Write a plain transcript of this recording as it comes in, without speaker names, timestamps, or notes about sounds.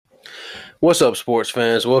What's up, sports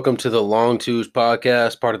fans? Welcome to the Long Twos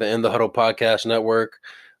podcast, part of the In the Huddle podcast network.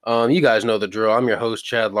 You guys know the drill. I'm your host,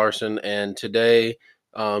 Chad Larson, and today,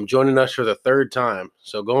 joining us for the third time,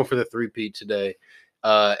 so going for the three-peat today,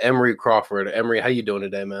 Emory Crawford. Emory, how you doing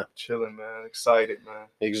today, man? Chilling, man. Excited, man.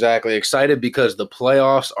 Exactly. Excited because the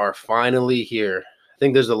playoffs are finally here. I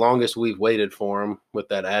think this is the longest we've waited for them with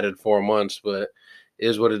that added 4 months, but it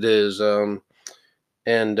is what it is.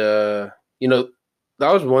 And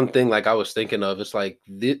that was one thing like I was thinking of. It's like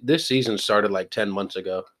this season started like 10 months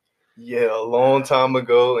ago. Yeah, a long time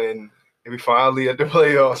ago, and we finally at the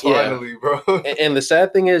playoffs, Yeah. finally, bro. And the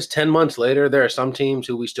sad thing is 10 months later, there are some teams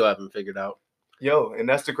who we still haven't figured out. Yo, and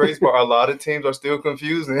that's the crazy part. A lot of teams are still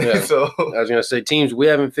confusing. Yeah. So I was going to say teams we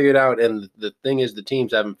haven't figured out, and the thing is the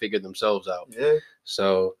teams haven't figured themselves out. yeah.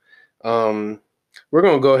 So we're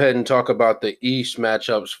going to go ahead and talk about the East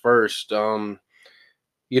matchups first.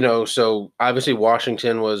 So obviously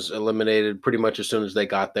Washington was eliminated pretty much as soon as they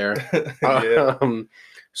got there. Yeah.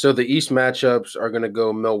 So the East matchups are going to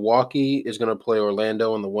go Milwaukee is going to play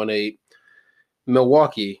Orlando in the 1-8.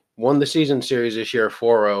 Milwaukee won the season series this year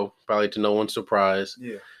 4-0, probably to no one's surprise.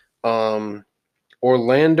 Yeah.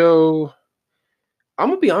 Orlando, I'm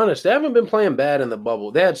going to be honest, they haven't been playing bad in the bubble.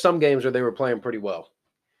 They had some games where they were playing pretty well.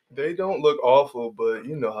 They don't look awful, but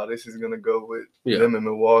you know how this is gonna go with Yeah. them in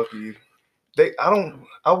Milwaukee. I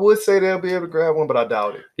would say they'll be able to grab one, but I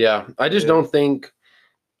doubt it. Yeah, I just don't think,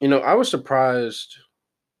 I was surprised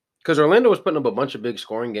because Orlando was putting up a bunch of big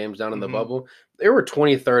scoring games down in the bubble. They were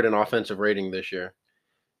 23rd in offensive rating this year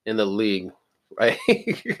in the league, right?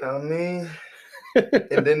 I mean,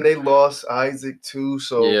 and then they lost Isaac too,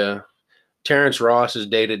 so yeah. Terrence Ross is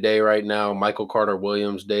day-to-day right now. Michael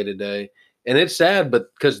Carter-Williams day-to-day. And it's sad,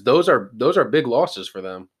 but because those are big losses for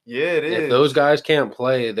them. Yeah, it is. If those guys can't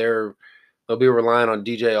play, they'll be relying on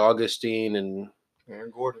DJ Augustine and Aaron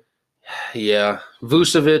Gordon. Yeah,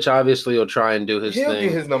 Vucevic obviously will try and do his He'll thing.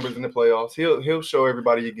 get his numbers in the playoffs. He'll show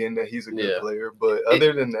everybody again that he's a good player. But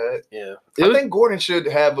other than that, I think Gordon should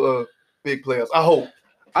have a big playoffs. I hope.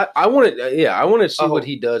 I want to see what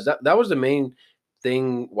he does. That was the main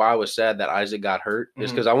thing why I was sad that Isaac got hurt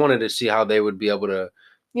is because I wanted to see how they would be able to,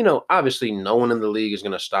 obviously no one in the league is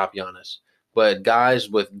going to stop Giannis. But guys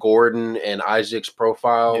with Gordon and Isaac's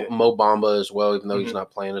profile, Mo Bamba as well, even though he's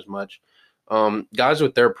not playing as much. Guys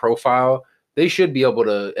with their profile, they should be able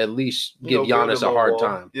to at least give Giannis a hard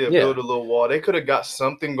time. Yeah, build a little wall. They could have got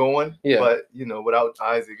something going, but, without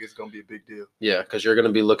Isaac, it's going to be a big deal. Yeah, because you're going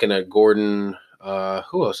to be looking at Gordon.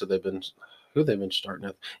 Who else have they been starting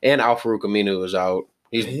with? And Al-Farouq Aminu is out.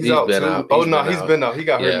 He's out been too. out. He's been out. He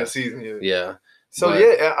got hurt in the season. Yeah. So,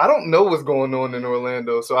 I don't know what's going on in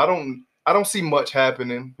Orlando, so I don't see much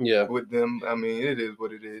happening with them. I mean, it is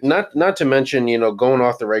what it is. Not to mention, going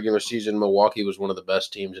off the regular season, Milwaukee was one of the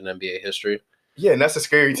best teams in NBA history. Yeah, and that's a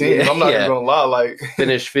scary team. I'm not even going to lie.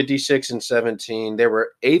 Finished 56-17. They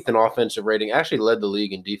were 8th in offensive rating. Actually led the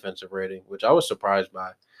league in defensive rating, which I was surprised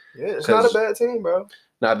by. Yeah, it's not a bad team, bro.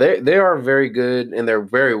 Now, they are very good, and they're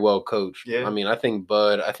very well coached. Yeah. I mean, I think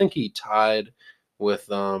he tied with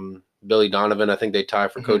Billy Donovan. I think they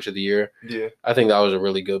tied for Coach of the Year. Yeah. I think that was a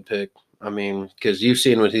really good pick. I mean, because you've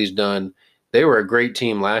seen what he's done. They were a great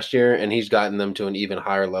team last year, and he's gotten them to an even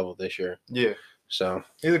higher level this year. Yeah. So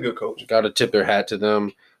he's a good coach. Got to tip their hat to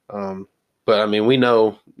them. But, I mean, we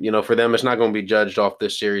know, for them, it's not going to be judged off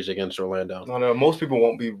this series against Orlando. No, most people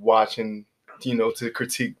won't be watching, to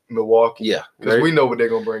critique Milwaukee. Yeah. Because we know what they're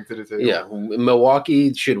going to bring to the table. Yeah.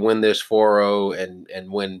 Milwaukee should win this 4-0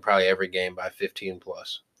 and win probably every game by 15+.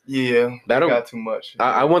 Yeah, that got too much.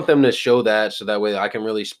 I want them to show that so that way I can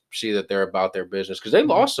really see that they're about their business because they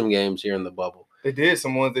lost some games here in the bubble. They did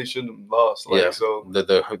some ones they shouldn't have lost. So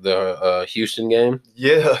the Houston game.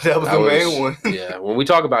 Yeah, that was the main one. Yeah, when we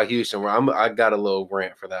talk about Houston, I got a little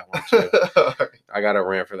rant for that one too. I got a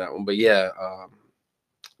rant for that one, but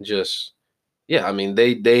I mean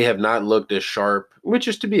they have not looked as sharp, which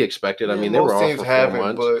is to be expected. I mean they were off for 4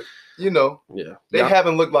 months, but. They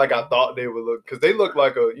haven't looked like I thought they would look because they look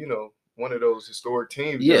like one of those historic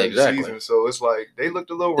teams. Yeah, exactly. The season. So it's like they looked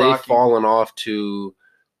a little rocky. They've fallen off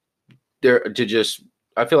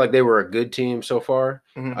I feel like they were a good team so far.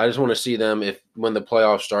 I just want to see them when the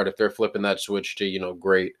playoffs start, if they're flipping that switch to,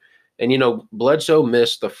 great. And, Bledsoe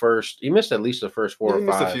missed at least the first 4 or 5.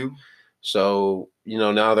 Missed a few. So,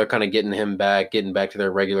 now they're kind of getting back to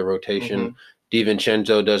their regular rotation.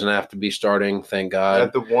 DiVincenzo doesn't have to be starting, thank God.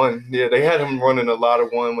 At the one. Yeah, they had him running a lot of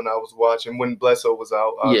one when I was watching. When Bledsoe was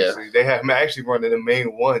out, obviously. They had him actually running the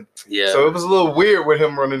main one. Yeah. So it was a little weird with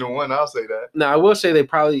him running the one, I'll say that. Now, I will say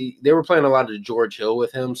they were playing a lot of George Hill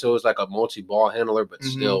with him, so it was like a multi-ball handler, but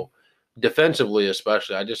still. defensively,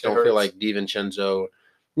 especially. I just don't feel like DiVincenzo.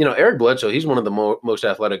 Eric Bledsoe, he's one of the most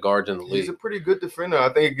athletic guards in the league. He's a pretty good defender.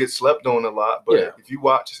 I think he gets slept on a lot. But if you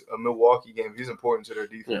watch a Milwaukee game, he's important to their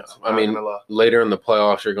defense. Yeah. I mean, later in the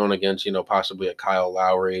playoffs, you're going against, possibly a Kyle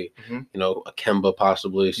Lowry, a Kemba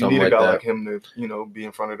possibly, something like that. You need a guy like him to, be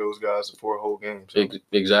in front of those guys for a whole game. So.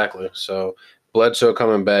 Exactly. So Bledsoe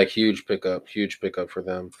coming back, huge pickup for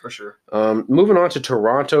them. For sure. Moving on to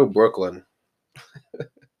Toronto, Brooklyn.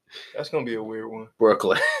 That's going to be a weird one.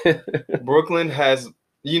 Brooklyn. Brooklyn has,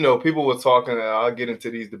 people were talking, I'll get into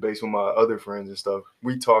these debates with my other friends and stuff.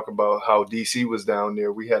 We talk about how DC was down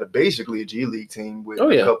there. We had basically a G League team with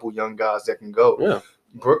a couple young guys that can go. Yeah.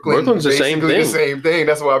 Brooklyn's the same thing.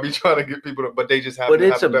 That's why I be trying to get people to, but they just have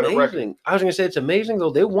to have a better record. I was going to say, it's amazing,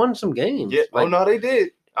 though. They won some games. Yeah. No, they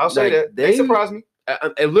did. I'll say that. They surprised me.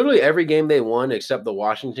 Literally every game they won except the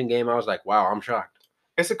Washington game, I was like, wow, I'm shocked.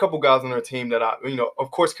 It's a couple guys on their team that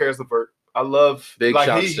of course, Caris LeVert. I love big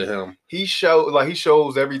shouts to him. He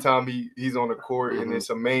shows every time he's on the court and it's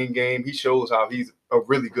a main game. He shows how he's a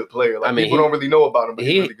really good player. People don't really know about him, but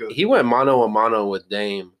he's really good. He went mano a mano with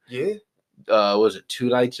Dame. Yeah. Was it 2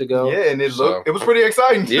 nights ago? Yeah, and it was pretty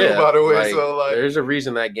exciting too, by the way. There's a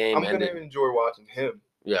reason that game ended. I'm gonna enjoy watching him.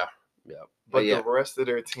 Yeah. But the rest of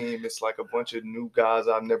their team, it's like a bunch of new guys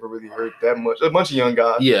I've never really heard that much. A bunch of young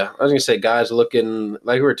guys. Yeah, I was going to say guys looking,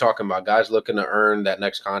 like we were talking about, guys looking to earn that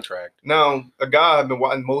next contract. Now, a guy I've been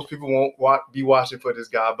watching, most people won't be watching for this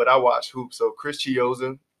guy, but I watch hoops. So Chris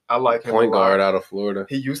Chiozza, I like him. Point guard out of Florida.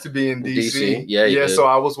 He used to be in DC. Yeah, so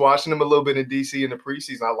I was watching him a little bit in DC in the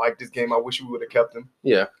preseason. I liked this game. I wish we would have kept him.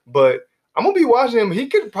 Yeah. But I'm going to be watching him. He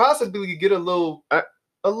could possibly get a little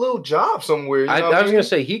job somewhere. I was going to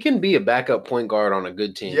say, he can be a backup point guard on a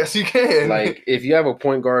good team. Yes, he can. Like, if you have a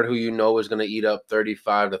point guard who is going to eat up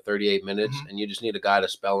 35 to 38 minutes, and you just need a guy to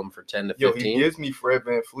spell him for 10 to 15. He gives me Fred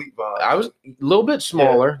VanVleet vibes. I was a little bit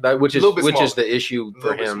smaller, which is the issue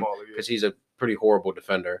for him, because he's a pretty horrible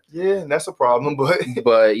defender. Yeah, and that's a problem.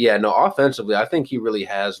 But yeah, no, offensively, I think he really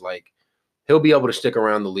has, he'll be able to stick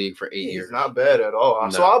around the league for 8 years. He's not bad at all. No.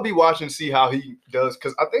 So I'll be watching to see how he does,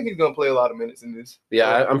 because I think he's going to play a lot of minutes in this.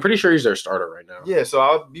 Yeah, I'm pretty sure he's their starter right now. Yeah, so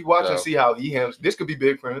I'll be watching to see how he handles. This could be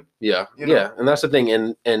big for him. Yeah, and that's the thing.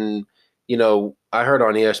 And I heard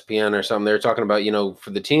on ESPN or something, they were talking about,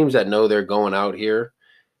 for the teams that know they're going out here,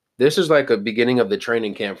 this is like a beginning of the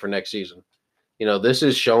training camp for next season. This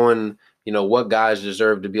is showing, what guys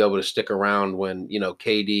deserve to be able to stick around when,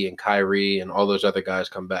 KD and Kyrie and all those other guys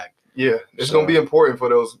come back. Yeah, it's going to be important for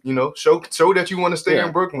those, show that you want to stay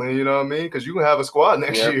in Brooklyn, you know what I mean? Because you can have a squad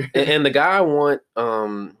next year. And the guy I want,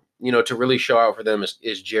 to really show out for them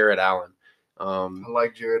is Jarrett Allen. I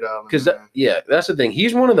like Jarrett Allen. Because, that's the thing.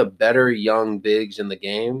 He's one of the better young bigs in the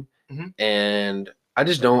game. Mm-hmm. And I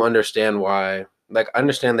just don't understand why. I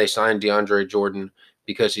understand they signed DeAndre Jordan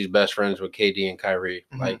because he's best friends with KD and Kyrie.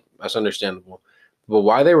 Mm-hmm. That's understandable. But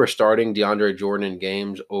why they were starting DeAndre Jordan in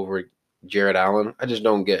games over Jarrett Allen, I just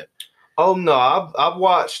don't get. Oh no, I've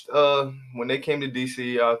watched when they came to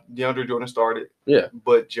DC, DeAndre Jordan started. Yeah,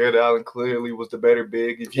 but Jarrett Allen clearly was the better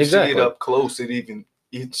big. If you see it up close, it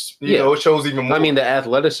shows even more. I mean, the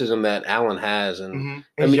athleticism that Allen has, and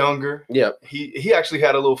younger. Yeah, he actually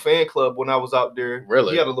had a little fan club when I was out there.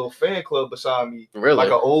 Really, he had a little fan club beside me. Really, like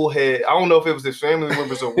an old head. I don't know if it was his family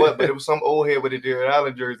members or what, but it was some old head with a Jarrett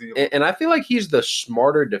Allen jersey. And I feel like he's the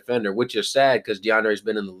smarter defender, which is sad because DeAndre's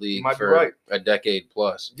been in the league for a decade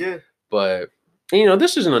plus. Yeah, but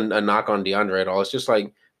this isn't a knock on DeAndre at all. It's just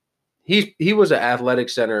like he was an athletic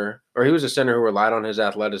center, or he was a center who relied on his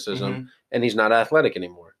athleticism, and he's not athletic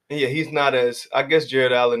anymore. Yeah, he's not as. I guess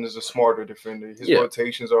Jarrett Allen is a smarter defender. His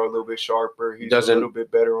rotations are a little bit sharper. He's a little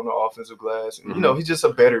bit better on the offensive glass. And, he's just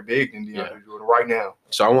a better big than DeAndre Jordan right now.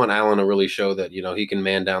 So I want Allen to really show that he can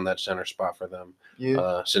man down that center spot for them.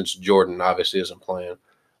 Yeah. Since Jordan obviously isn't playing.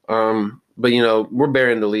 But we're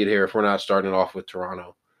bearing the lead here if we're not starting off with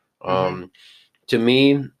Toronto. To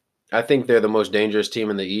me, I think they're the most dangerous team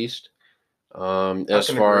in the East. As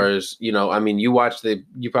far as you probably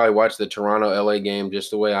watched the Toronto LA game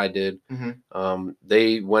just the way I did.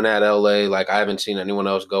 They went at LA like I haven't seen anyone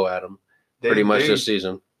else go at them pretty much this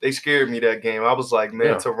season. They scared me that game. I was like,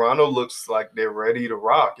 man, Toronto looks like they're ready to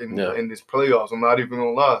rock in this playoffs. I'm not even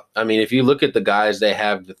gonna lie. I mean, if you look at the guys they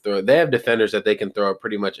have to throw, they have defenders that they can throw at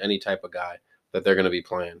pretty much any type of guy that they're going to be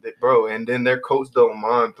playing. And then their coach don't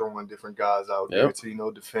mind throwing different guys out there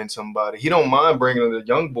to, defend somebody. He don't mind bringing the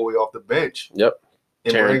young boy off the bench. Yep.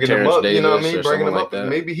 And bringing him up, you know what I mean? Bringing him up.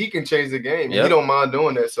 Maybe he can change the game. Yep. He don't mind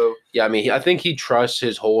doing that. So yeah, I mean, I think he trusts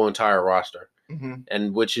his whole entire roster.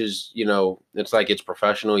 And which is, it's like it's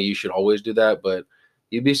professional. You should always do that. But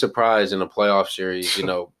you'd be surprised in a playoff series,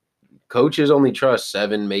 coaches only trust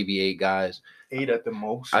 7, maybe 8 guys. 8 at the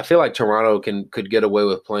most. I feel like Toronto could get away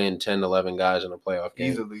with playing 10, 11 guys in a playoff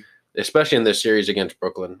game. Easily. Especially in this series against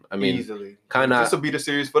Brooklyn. I mean, easily. Kind of. This will be the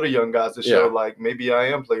series for the young guys to show, like, maybe I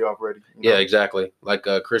am playoff ready. Yeah, exactly. Like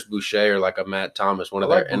Chris Boucher or like a Matt Thomas, one of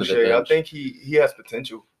their end of the bench. I think he has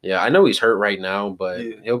potential. Yeah, I know he's hurt right now, but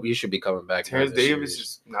he should be coming back. Terrence Davis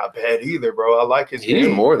is not bad either, bro. I like his game.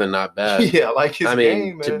 He's more than not bad. Yeah, I like his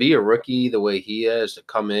game, man. To be a rookie the way he is, to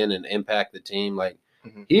come in and impact the team, like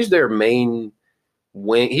he's their main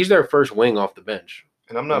wing. He's their first wing off the bench.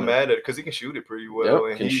 And I'm not mad at it because he can shoot it pretty well.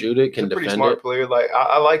 Yep, can shoot it, can defend it. He's a pretty smart player. Like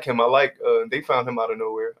I like him. I like they found him out of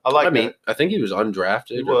nowhere. I think he was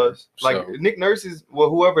undrafted. He was. Like Nick Nurse is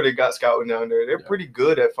whoever they got scouting down there, they're pretty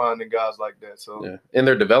good at finding guys like that. So and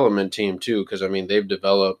their development team too, because they've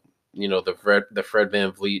developed, the Fred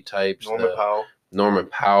VanVleet types. Norman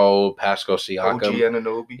Powell, Pascal Siakam. OG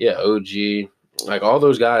Anunoby. Yeah, OG. Like all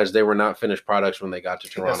those guys, they were not finished products when they got to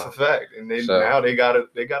Toronto. That's a fact. And now they got a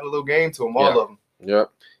little game to them, all of them.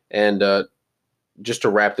 Yep. And just to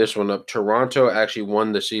wrap this one up, Toronto actually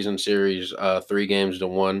won the season series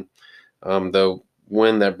 3-1. The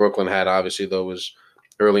win that Brooklyn had, obviously, though, was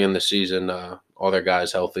early in the season, all their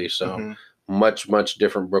guys healthy. So much, much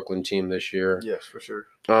different Brooklyn team this year. Yes, for sure.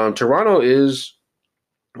 Toronto is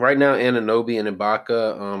right now. Anunoby and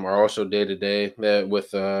Ibaka are also day-to-day.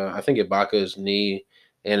 With I think Ibaka's knee,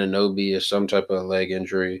 Anunoby is some type of leg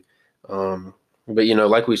injury. But,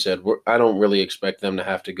 like we said, I don't really expect them to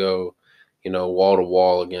have to go, wall to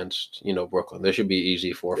wall against, Brooklyn. This should be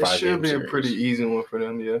easy 4 or 5 games. It should be a pretty easy one for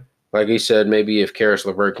them, yeah. Like he said, maybe if Karis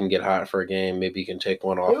LeVert can get hot for a game, maybe he can take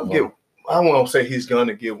one off. I won't say he's going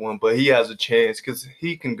to get one, but he has a chance because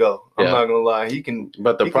he can go. I'm not going to lie. He can.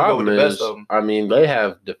 But the problem is, they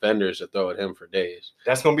have defenders that throw at him for days.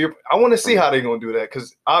 That's going to be – I want to see how they're going to do that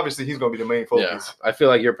because obviously he's going to be the main focus. Yeah, I feel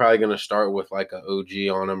like you're probably going to start with like an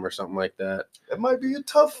OG on him or something like that. That might be a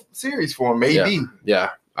tough series for him, maybe.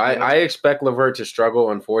 Yeah. I expect LeVert to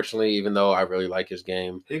struggle, unfortunately, even though I really like his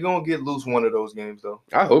game. He's going to get loose one of those games, though.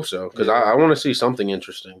 I hope so because I want to see something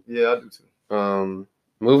interesting. Yeah, I do too.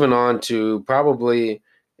 Moving on to probably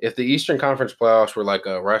if the Eastern Conference playoffs were like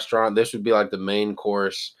a restaurant, this would be like the main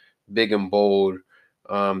course, big and bold.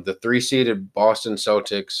 The 3-seeded Boston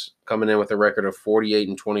Celtics coming in with a record of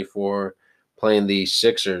 48-24, playing the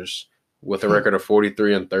Sixers with a record of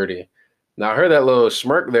 43-30. Now I heard that little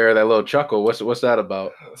smirk there, that little chuckle. What's that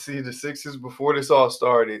about? See, the Sixers before this all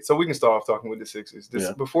started. So we can start off talking with the Sixers.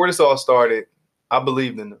 Before this all started, I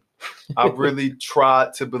believed in them. I really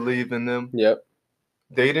tried to believe in them. Yep.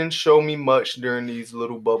 They didn't show me much during these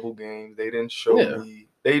little bubble games. They didn't show me.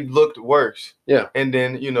 They looked worse. Yeah. And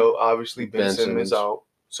then, obviously Ben Simmons out.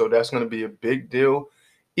 So that's going to be a big deal.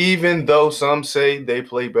 Even though some say they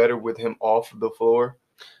play better with him off the floor.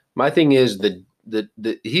 My thing is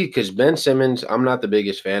because Ben Simmons, I'm not the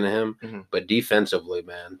biggest fan of him, but defensively,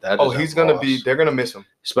 man, he's going to be – they're going to miss him.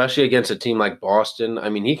 Especially against a team like Boston. I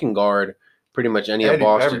mean, he can guard pretty much any of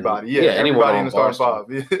Boston. Everybody, everybody in the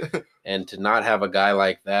starting five. And to not have a guy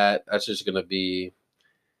like that, that's just going to be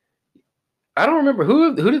 – I don't remember.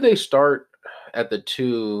 Who did they start at the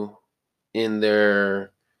 2 in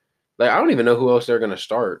their – I don't even know who else they're going to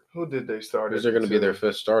start. Who did they start? Is they're going to be their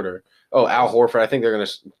 5th starter? Oh, Al Horford. I think they're going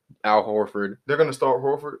to – Al Horford. They're going to start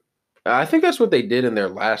Horford? I think that's what they did in their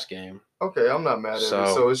last game. Okay, I'm not mad at it.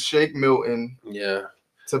 So it's Shake Milton. Yeah.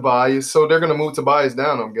 Tobias. So they're going to move Tobias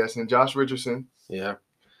down, I'm guessing. Josh Richardson. Yeah.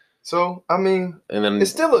 So, and then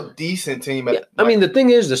it's still a decent team. The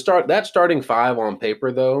thing is, that starting 5 on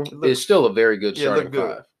paper, though, is still a very good starting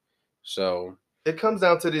 5. So it comes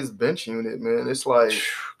down to this bench unit, man. It's like,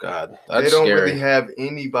 God, that's they don't scary. Really have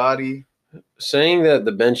anybody. Saying that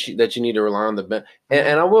the bench that you need to rely on the bench,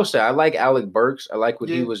 and I will say I like Alec Burks. I like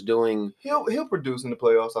what he was doing. He'll produce in the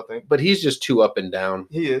playoffs, I think. But he's just too up and down.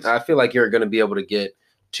 He is. I feel like you're going to be able to get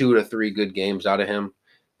 2 to 3 good games out of him.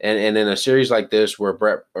 And in a series like this where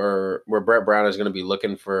Brett Brown is going to be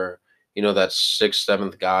looking for, that 6th,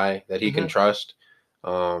 7th guy that he can trust,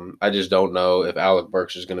 I just don't know if Alec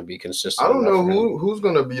Burks is going to be consistent. I don't know who's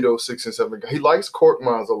going to be those 6 and 7 guys. He likes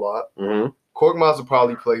Korkmaz a lot. Mm-hmm. Korkmaz will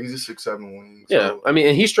probably play. He's a 6'7" wing. So. Yeah, and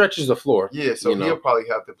he stretches the floor. Yeah, so he'll probably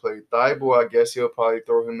have to play. Thibault, I guess he'll probably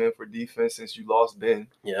throw him in for defense since you lost Ben.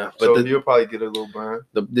 Yeah, but he'll probably get a little burn.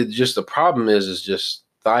 The problem is just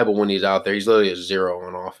Thibault when he's out there, he's literally a 0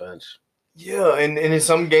 on offense. Yeah, and in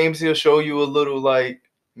some games he'll show you a little like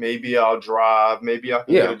maybe I'll drive, maybe I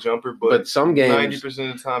can get a jumper, but some games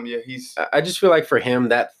 90% of the time, he's. I just feel like for him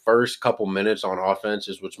that first couple minutes on offense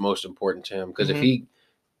is what's most important to him because if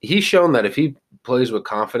he's shown that if he plays with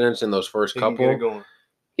confidence in those first couple,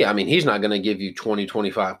 Yeah, I mean, he's not going to give you 20,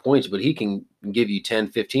 25 points, but he can give you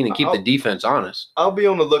 10, 15 and keep the defense honest. I'll be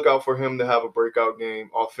on the lookout for him to have a breakout game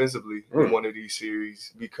offensively in one of these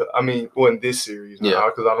series because, in this series.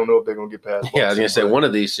 Because I don't know if they're going to get past Boston. Yeah, I was going to say one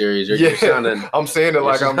of these series. You're sounding, I'm saying it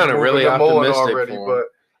like I'm really optimistic already, but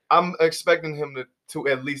I'm expecting him to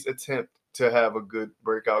at least attempt to have a good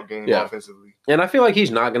breakout game offensively. And I feel like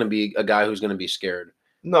he's not going to be a guy who's going to be scared.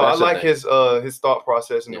 No, I like his thought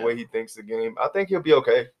process and the way he thinks the game. I think he'll be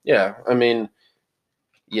okay. Yeah, I mean,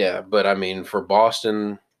 but I mean, for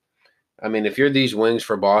Boston, I mean, if you're these wings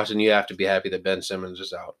for Boston, you have to be happy that Ben Simmons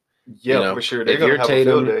is out. Yeah, for sure. They're going to have a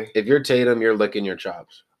field day. If you're Tatum, you're licking your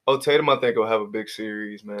chops. Oh, Tatum, I think will have a big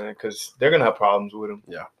series, man, because they're going to have problems with him.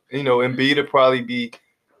 Yeah. Embiid will probably be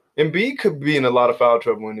 – Embiid could be in a lot of foul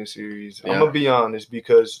trouble in this series. Yeah. I'm going to be honest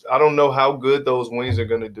because I don't know how good those wings are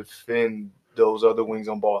going to defend those other wings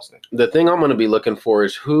on Boston. The thing I'm going to be looking for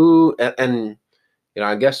is who – and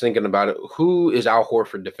I guess thinking about it, who is Al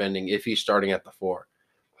Horford defending if he's starting at the 4?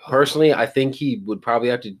 Personally, I think he would probably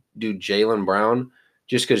have to do Jaylen Brown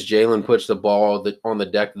just because Jaylen puts the ball on the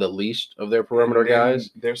deck the least of their perimeter guys.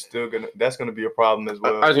 That's gonna be a problem as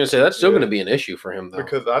well. I was gonna say that's still gonna be an issue for him though.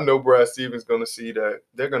 Because I know Brad Stevens gonna see that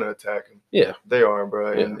they're gonna attack him. Yeah, they are,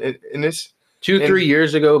 bro. Yeah. And it's 2-3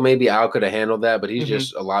 years ago, maybe Al could have handled that, but he's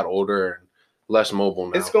just a lot older and less mobile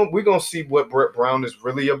now. We're gonna see what Brett Brown is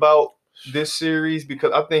really about this series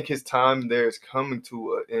because I think his time there is coming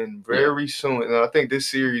to an end very soon, and I think this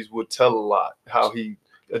series would tell a lot how he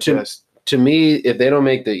adjusts. To me, if they don't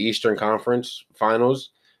make the Eastern Conference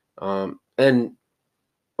Finals, or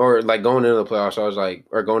like going into the playoffs, I was like,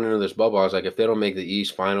 or going into this bubble, I was like, if they don't make the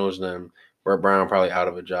East Finals, then Brett Brown probably out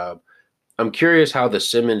of a job. I'm curious how the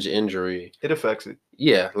Simmons injury affects it.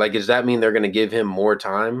 Yeah, like does that mean they're going to give him more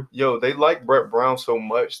time? Yo, they like Brett Brown so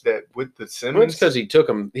much that with the Simmons, well, it's because he took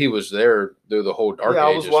him. He was there through the whole dark. Yeah,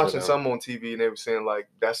 I was watching some on TV and they were saying like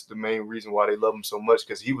that's the main reason why they love him so much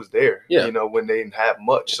because he was there. Yeah, when they didn't have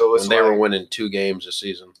much, so it's when they were winning 2 games a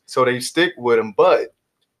season, so they stick with him. But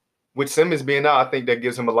with Simmons being out, I think that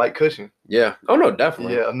gives him a light cushion. Yeah. Oh no,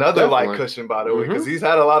 definitely. Yeah, another light cushion by the way because he's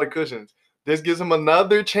had a lot of cushions. This gives him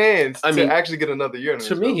another chance to actually get another year.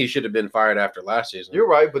 To me, he should have been fired after last season. You're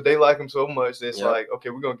right, but they like him so much. It's like, okay,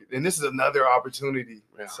 we're going to get – and this is another opportunity.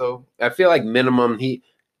 Yeah. So I feel like minimum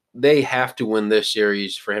they have to win this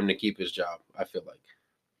series for him to keep his job, I feel like.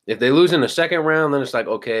 If they lose in the second round, then it's like,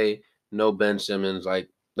 okay, no Ben Simmons. Like,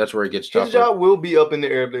 that's where it gets tougher. His job will be up in the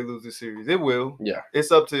air if they lose the series. It will. Yeah.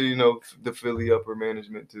 It's up to, the Philly upper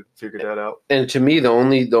management to figure that out. And to me, the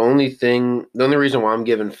only reason why I'm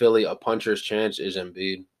giving Philly a puncher's chance is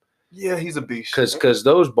Embiid. Yeah, he's a beast. Because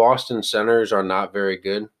those Boston centers are not very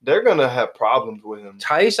good. They're going to have problems with him.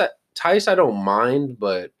 Tice, I don't mind,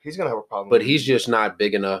 but he's gonna have a problem. But he's just not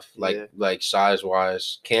big enough, like size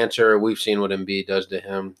wise. Cantor, we've seen what Embiid does to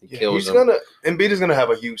him. He kills him. Embiid is gonna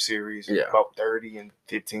have a huge series. Yeah. About 30 and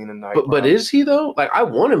 15 a night. But is he though? Like I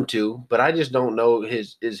want him to, but I just don't know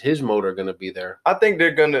is his motor gonna be there. I think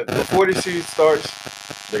they're gonna before the series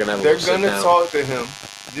starts. They're gonna talk to him.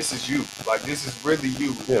 This is you. Like this is really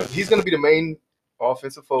you. Yeah. He's gonna be the main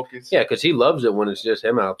offensive focus. Yeah, because he loves it when it's just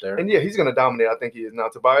him out there. And he's going to dominate. I think he is now.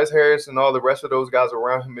 Tobias Harris and all the rest of those guys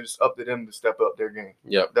around him, it's up to them to step up their game.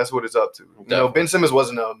 Yep. That's what it's up to. Ben Simmons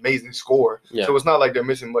wasn't an amazing scorer. Yeah. So it's not like they're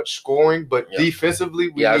missing much scoring, but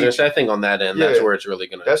defensively, I think on that end, that's where it's really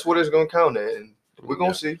going to. That's what it's going to count at, and we're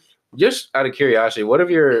going to see. Just out of curiosity, what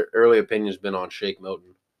have your early opinions been on Shake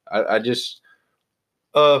Milton? I just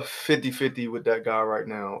 50-50 with that guy right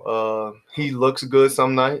now. He looks good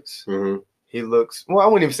some nights. Mm-hmm. He looks I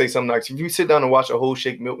wouldn't even say some nights. If you sit down and watch a whole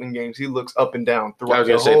Shake Milton games, he looks up and down throughout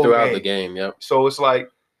the game. Yep. So it's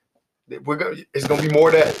like it's gonna be more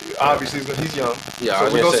of that. Obviously, he's young. Yeah,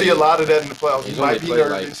 so we're gonna see a lot of that in the playoffs. He might be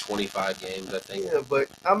nervous. Like 25 games, I think. Yeah, but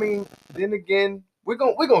I mean, then again, we're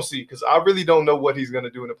gonna see because I really don't know what he's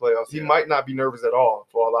gonna do in the playoffs. He might not be nervous at all,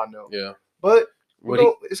 for all I know. Yeah, but.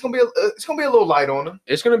 It's gonna be a little light on him.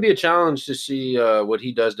 It's gonna be a challenge to see what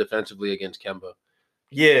he does defensively against Kemba.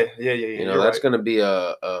 Yeah. That's going to be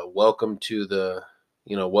a welcome to the,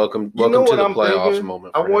 welcome to the playoffs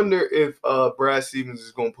moment. I wonder if Brad Stevens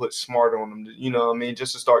is going to put Smart on him.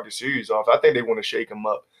 Just to start the series off. I think they want to shake him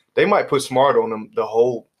up. They might put Smart on him the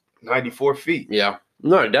whole 94 feet. Yeah.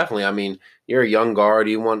 No, definitely. You're a young guard.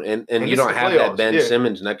 You want and you don't have that Ben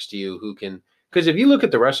Simmons next to you who can. Because if you look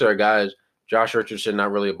at the rest of our guys. Josh Richardson,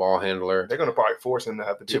 not really a ball handler. They're going to probably force him to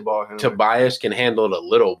have to be a ball handler. Tobias can handle it a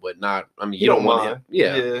little, but not. You don't want him.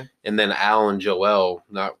 Yeah. And then Al and Joel,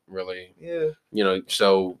 not really. Yeah.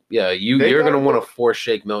 So you're going to want to force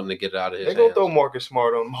Shake Milton to get it out of his hands. They're going to throw Marcus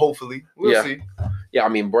Smart on him. Hopefully, we'll see. Yeah,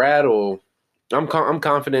 Brad will. I'm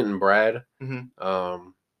confident in Brad. Mm-hmm.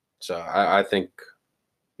 So I think,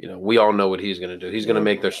 we all know what he's going to do. He's going to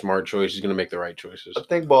make their smart choice. He's going to make the right choices. I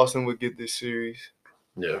think Boston would get this series.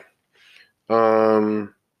 Yeah.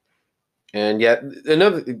 And yet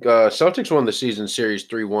another Celtics won the season series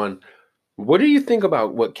 3-1. What do you think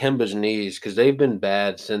about what Kemba's knees? Because they've been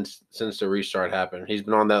bad since the restart happened. He's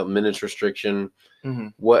been on that minutes restriction.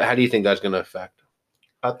 Mm-hmm. How do you think that's going to affect?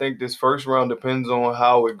 I think this first round depends on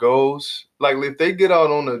how it goes. Like if they get out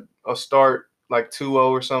on a start like 2-0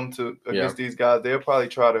 or something against these guys, they'll probably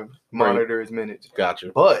try to monitor his minutes.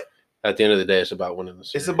 Gotcha. But at the end of the day, it's about winning the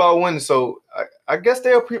series. It's about winning. So I guess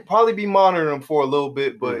they'll probably be monitoring him for a little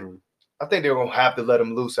bit, but I think they're gonna have to let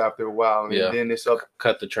him loose after a while, and then it's up.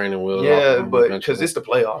 Cut the training wheels. Yeah, but because it's the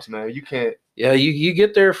playoffs, man, you can't. Yeah, you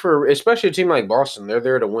get there for, especially a team like Boston, they're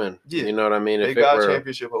there to win. Yeah. You know what I mean? They got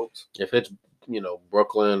championship hopes. If it's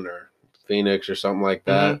Brooklyn or Phoenix or something like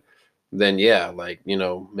that, then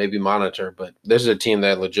maybe monitor. But this is a team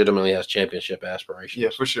that legitimately has championship aspirations. Yeah,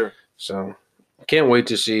 for sure. So can't wait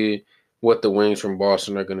to see what the Wings from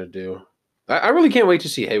Boston are going to do. I really can't wait to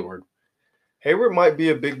see Hayward. Hayward might be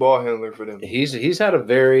a big ball handler for them. He's had a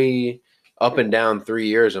very up and down 3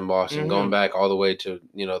 years in Boston, going back all the way to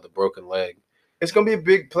the broken leg. It's gonna be a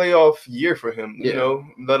big playoff year for him.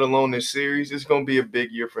 Let alone this series. It's gonna be a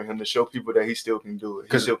big year for him to show people that he still can do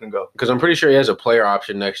it. He still can go. Because I'm pretty sure he has a player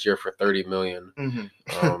option next year for $30 million.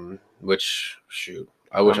 Which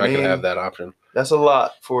I wish I could have that option. That's a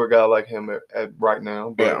lot for a guy like him at right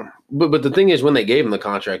now. But, yeah, but the thing is, when they gave him the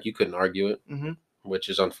contract, you couldn't argue it, which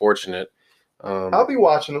is unfortunate. I'll be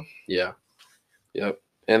watching him. Yeah. Yep.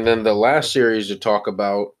 And then the last series to talk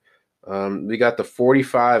about, we got the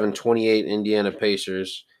 45-28 Indiana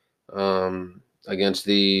Pacers against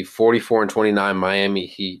the 44-29 Miami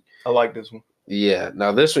Heat. I like this one. Yeah.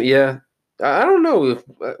 Now this one, I don't know if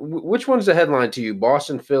which one's the headline to you,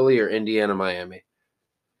 Boston, Philly, or Indiana, Miami?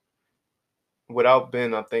 Without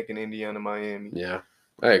Ben, I'm thinking Indiana, Miami. Yeah,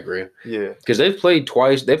 I agree. Yeah. Because they've played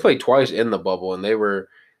twice. They played twice in the bubble, and they were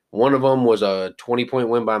 – one of them was a 20-point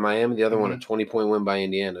win by Miami. The other one a 20-point win by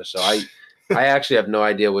Indiana. So I actually have no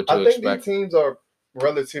idea what to expect. I think these teams are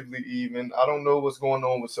relatively even. I don't know what's going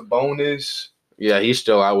on with Sabonis. Yeah, he's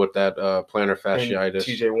still out with that plantar fasciitis.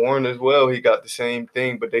 T.J. Warren as well. He got the same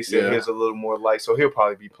thing, but they said his a little more light, so he'll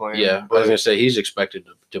probably be playing. Yeah, I was going to say he's expected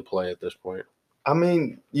to play at this point. I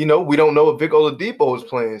mean, we don't know if Vic Oladipo is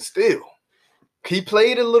playing still. He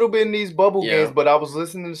played a little bit in these bubble games, but I was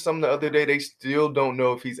listening to some the other day. They still don't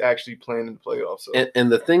know if he's actually playing in the playoffs. So.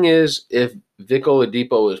 And the thing is, if Vic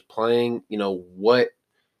Oladipo is playing, what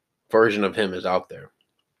version of him is out there?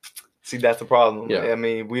 See, that's the problem. Yeah. I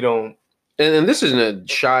mean, we don't. And this isn't a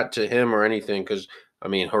shot to him or anything because,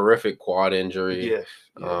 horrific quad injury. Yes.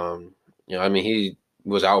 He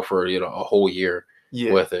was out for, a whole year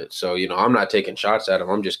with it. So, I'm not taking shots at him.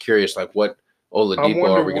 I'm just curious, what Oladipo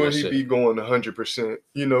are we going to see? Will he be going 100%?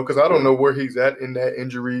 Because I don't know where he's at in that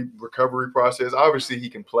injury recovery process. Obviously, he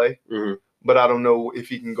can play, but I don't know if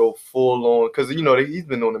he can go full on because he's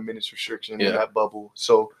been on a minutes restriction in that bubble.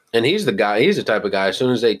 So, and he's the guy. He's the type of guy. As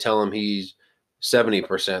soon as they tell him he's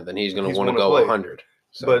 70%, then he's going to want to go 100.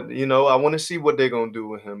 So. But I want to see what they're going to do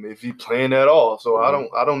with him if he's playing at all. So I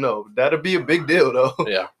don't know. That'd be a big deal though.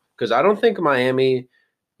 Yeah, because I don't think Miami.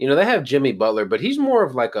 They have Jimmy Butler, but he's more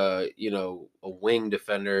of like a wing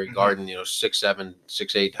defender, guarding, 6'7",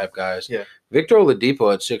 6'8" type guys. Yeah. Victor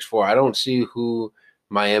Oladipo at 6'4", I don't see who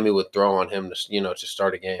Miami would throw on him to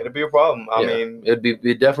start a game. It'd be a problem. I mean,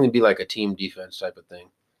 it'd definitely be like a team defense type of thing.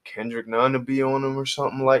 Kendrick Nunn to be on him or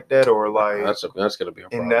something like that, or like that's gonna be a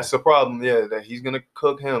problem. And that's a problem, that he's gonna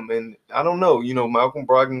cook him. And I don't know, Malcolm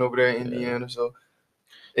Brogdon over there in Indiana, so.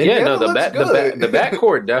 Indiana the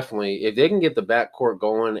backcourt definitely. If they can get the backcourt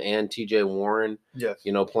going and T.J. Warren,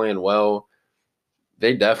 playing well,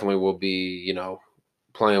 they definitely will be,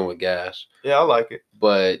 playing with gas. Yeah, I like it.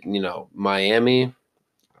 But Miami,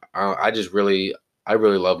 I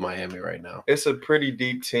really love Miami right now. It's a pretty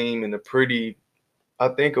deep team and I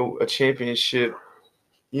think a championship.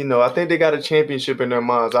 I think they got a championship in their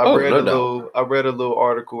minds. I read a little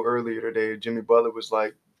article earlier today. Jimmy Butler was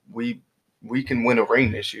like, we can win a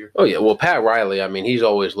ring this year. Oh, yeah. Well, Pat Riley, he's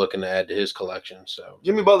always looking to add to his collection. So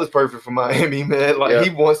Jimmy Butler's perfect for Miami, man. He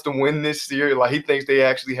wants to win this year. He thinks they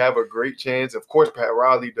actually have a great chance. Of course, Pat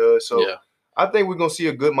Riley does. So I think we're going to see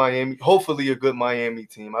a good Miami, hopefully a good Miami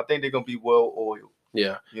team. I think they're going to be well-oiled.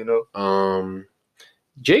 Yeah.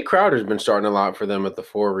 Jay Crowder's been starting a lot for them at the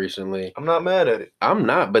 4 recently. I'm not mad at it. I'm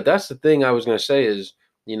not, but that's the thing I was going to say is,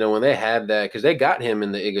 when they had that, because they got him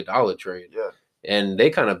in the Iguodala trade. Yeah. And they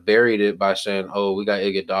kind of buried it by saying, "Oh, we got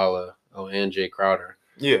Iguodala, and Jay Crowder."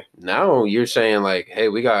 Yeah. Now you're saying like, hey,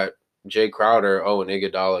 we got Jay Crowder. Oh, and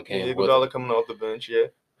Iguodala came. Yeah, Iguodala coming off the bench. Yeah.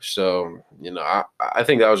 So I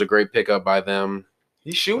think that was a great pickup by them.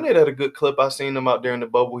 He's shooting it at a good clip. I seen him out there in the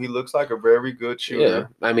bubble. He looks like a very good shooter.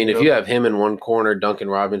 Yeah, I mean, if you have him in one corner, Duncan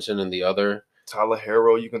Robinson in the other, Tyler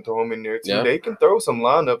Herro, you can throw him in there too. Yeah. They can throw some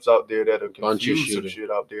lineups out there that'll confuse some shit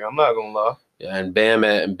out there. I'm not gonna lie. Yeah, and Bam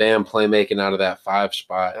playmaking out of that 5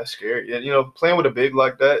 spot. That's scary. Yeah, playing with a big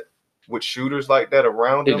like that, with shooters like that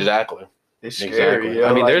around him. Exactly. It's scary. Exactly.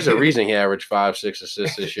 I mean, there's a reason he averaged 5-6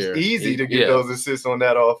 assists this year. It's easy to get those assists on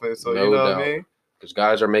that offense. So no you know doubt. What I mean? Because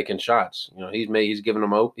guys are making shots. He's giving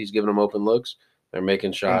them open looks. They're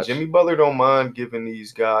making shots. And Jimmy Butler don't mind giving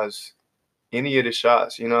these guys any of the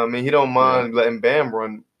shots. You know what I mean? He don't mind letting Bam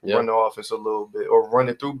run the offense a little bit or run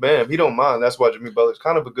it through Bam. He don't mind. That's why Jimmy Butler's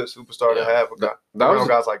kind of a good superstar to have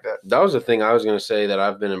guys like that. That was the thing I was going to say that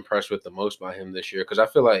I've been impressed with the most by him this year, because I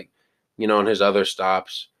feel like, in his other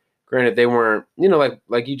stops, granted they weren't,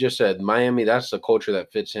 like you just said, Miami, that's the culture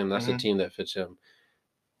that fits him. That's the team that fits him.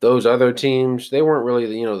 Those other teams, they weren't really,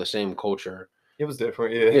 the same culture. It was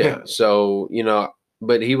different, yeah. Yeah. So,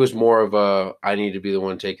 but he was more of a, I need to be the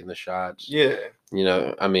one taking the shots. Yeah.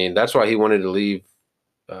 I mean, that's why he wanted to leave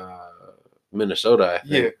Minnesota, I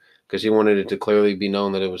think. Yeah. Because he wanted it to clearly be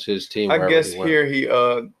known that it was his team. I guess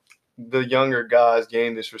here the younger guys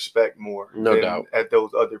gain this respect more. No doubt. At those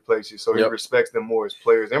other places. So he respects them more as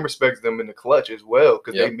players and respects them in the clutch as well,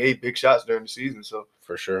 because they made big shots during the season. So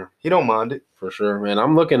for sure. He don't mind it. For sure, man.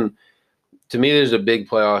 I'm looking – to me, there's a big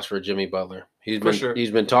playoffs for Jimmy Butler. He's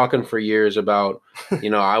been talking for years about,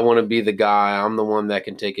 I want to be the guy. I'm the one that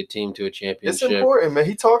can take a team to a championship. It's important, man.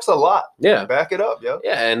 He talks a lot. Yeah. Back it up, yo.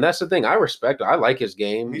 Yeah, and that's the thing. I respect – I like his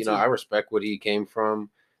game. I respect what he came from.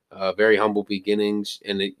 Very humble beginnings,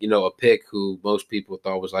 and a pick who most people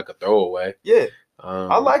thought was like a throwaway. Yeah,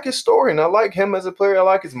 I like his story, and I like him as a player. I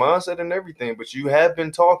like his mindset and everything. But you have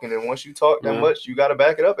been talking, and once you talk that much, you got to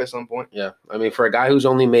back it up at some point. Yeah, I mean, for a guy who's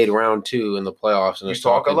only made round 2 in the playoffs, and you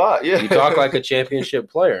talk a lot. Yeah, you talk like a championship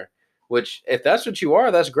player. Which, if that's what you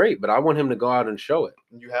are, that's great. But I want him to go out and show it.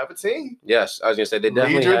 You have a team. Yes, I was gonna say they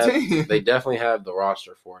definitely have the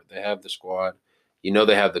roster for it. They have the squad.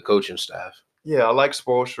 They have the coaching staff. Yeah, I like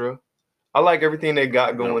Spoelstra. I like everything they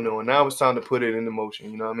got going on. Now it's time to put it into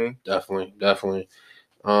motion. You know what I mean? Definitely.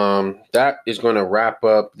 That is going to wrap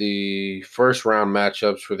up the first round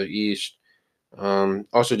matchups for the East.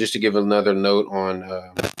 Also, just to give another note on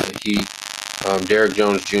the Heat, Derrick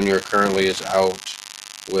Jones Jr. currently is out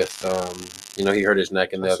with, he hurt his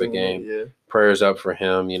neck in the other game. Yeah. Prayers up for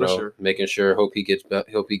him. Sure. Making sure. Hope he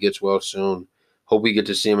gets well soon. Hope we get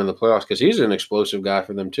to see him in the playoffs, because he's an explosive guy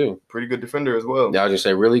for them too. Pretty good defender as well. Yeah, I was gonna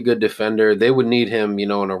say really good defender. They would need him,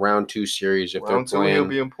 in a round 2 series if round they're playing. Round 2 he'll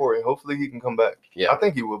be important. Hopefully he can come back. Yeah, I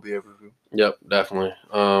think he will be able to. Yep, definitely.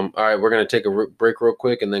 All right, we're gonna take a break real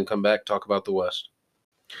quick and then come back, talk about the West.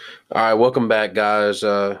 All right, welcome back, guys.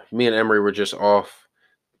 Me and Emery were just off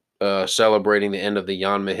celebrating the end of the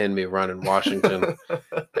Jan Mahinmi run in Washington.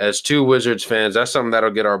 As 2 Wizards fans, that's something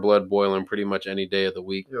that'll get our blood boiling pretty much any day of the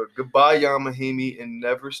week. Yo, goodbye, Jan Mahinmi, and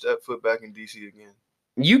never step foot back in DC again.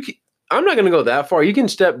 I'm not going to go that far. You can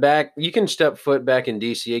step back. You can step foot back in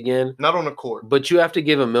DC again. Not on the court. But you have to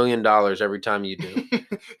give $1 million every time you do.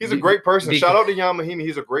 He's a great person. Shout out to Jan Mahinmi.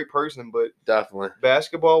 He's a great person, but definitely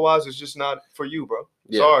basketball-wise, it's just not for you, bro.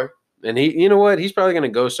 Yeah. Sorry. And you know what? He's probably going to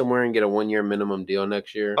go somewhere and get a 1-year minimum deal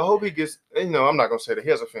next year. I hope he gets, I'm not going to say that. He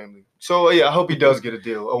has a family. So, yeah, I hope he does get a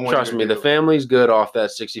deal. Trust me, the family's good off that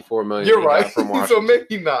 $64 million. You're right. From Washington. So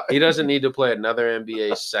maybe not. He doesn't need to play another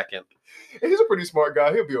NBA second. He's a pretty smart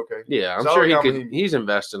guy. He'll be okay. Yeah, I'm sure he could. He's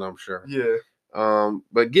investing, I'm sure. Yeah.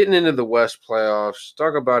 But getting into the West playoffs,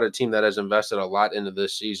 talk about a team that has invested a lot into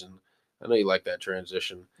this season. I know you like that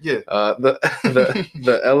transition. Yeah.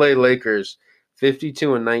 The LA Lakers,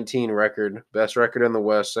 52-19 record, best record in the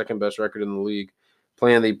West, second best record in the league,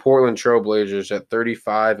 playing the Portland Trailblazers at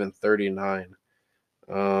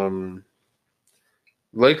 35-39.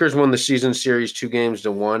 Lakers won the season series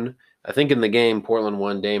 2-1. I think in the game Portland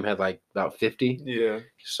won, Dame had like about 50. Yeah.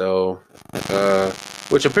 So,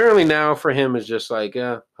 which apparently now for him is just like,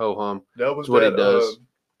 ho-hum. That was what he does.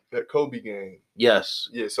 That Kobe game. Yes.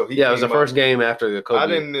 Yeah, so it was the first game after the Kobe. I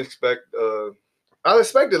didn't expect I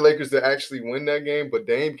expected Lakers to actually win that game, but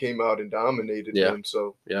Dame came out and dominated them.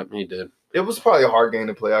 So yep, he did. It was probably a hard game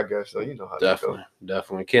to play, I guess. So you know how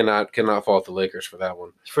definitely cannot fault the Lakers for that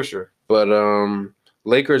one for sure. But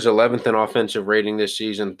Lakers 11th in offensive rating this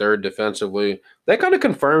season, 3rd defensively. That kind of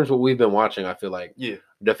confirms what we've been watching. I feel like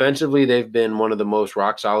defensively they've been one of the most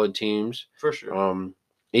rock solid teams for sure.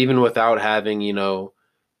 Even without having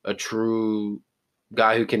a true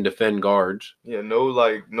guy who can defend guards. Yeah,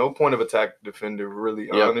 no point of attack defender, really,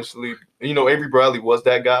 honestly. You know, Avery Bradley was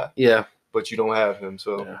that guy. Yeah. But you don't have him,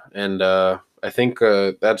 so. Yeah. And I think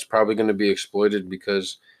that's probably going to be exploited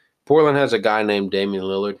because Portland has a guy named Damian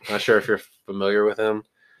Lillard. Not sure if you're familiar with him.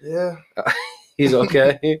 Yeah. He's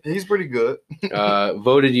okay. He's pretty good.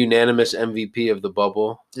 Voted unanimous MVP of the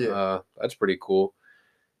bubble. Yeah. That's pretty cool.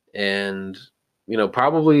 And, you know,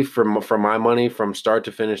 probably for my money from start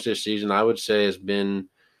to finish this season, I would say has been,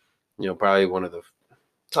 you know, probably one of the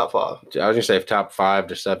top 5. I was going to say top 5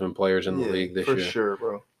 to 7 players in the league this year. For sure,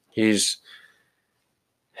 bro. He's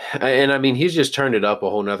just turned it up a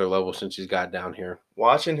whole nother level since he's got down here.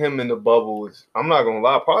 Watching him in the bubble is, I'm not going to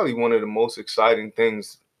lie, probably one of the most exciting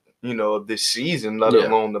things, you know, of this season, let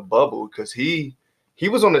alone the bubble, because he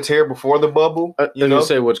was on the tear before the bubble. You know,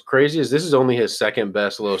 say what's crazy is this is only his second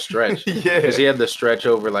best little stretch. Yeah, because he had the stretch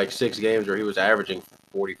over like 6 games where he was averaging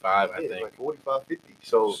 45, I think, like 45, 50.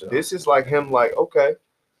 So this is like him, like, okay,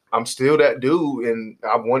 I'm still that dude, and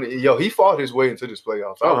I wanted. He fought his way into this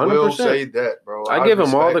playoffs. I will say that, bro. I give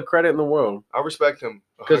him all the credit in the world. I respect him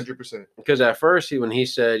 100%. Because at first, when he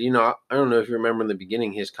said, you know, I don't know if you remember in the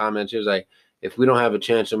beginning, his comments, he was like, if we don't have a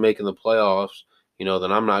chance of making the playoffs, you know,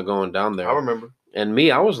 then I'm not going down there. I remember. And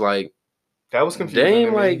me, I was like, that was confusing.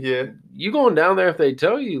 Dame, like, you going down there if they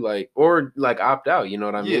tell you, like, or like opt out. You know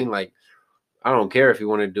what I mean? Like, I don't care if you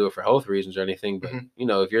want to do it for health reasons or anything, but you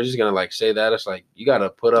know, if you're just gonna like say that, it's like you got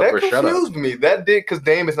to put up or shut up. That confused me. That did, because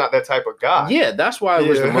Dame is not that type of guy. Yeah, that's why it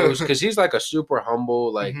was the most, because he's like a super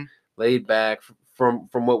humble, like laid back from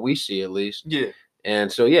what we see at least. Yeah.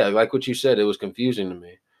 And so like what you said, it was confusing to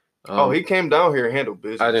me. He came down here and handled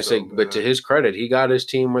business. I didn't say, but to his credit, he got his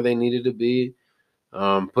team where they needed to be.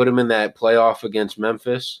 Put him in that playoff against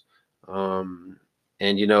Memphis, and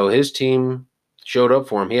you know his team showed up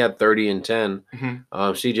for him. He had 30 and 10.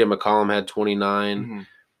 CJ McCollum had 29.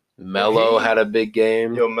 Melo had a big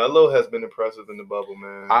game. Melo has been impressive in the bubble,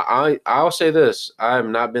 man. I'll say this: I have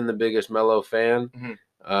not been the biggest Melo fan.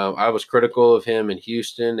 I was critical of him in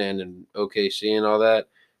Houston and in OKC and all that.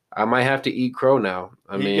 I might have to eat crow now.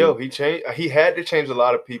 He changed. He had to change a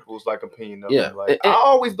lot of people's opinion of him. Like, I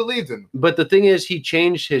always believed in him. But the thing is, he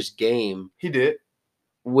changed his game. He did,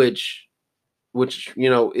 which you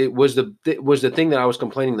know, it was the thing that I was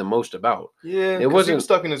complaining the most about. Yeah, it wasn't, he was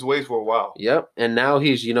stuck in his ways for a while. Yep, and now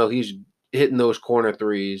he's hitting those corner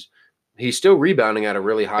threes. He's still rebounding at a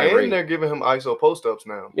really high rate. And they're giving him ISO post-ups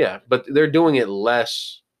now. Yeah, but they're doing it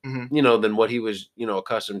less. You know, than what he was, you know,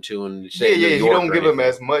 accustomed to. And he don't give him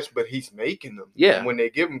as much, but he's making them. Yeah, and when they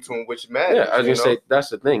give them to him, which matters. Yeah, I was gonna say that's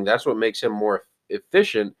the thing. That's what makes him more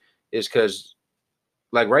efficient, is because,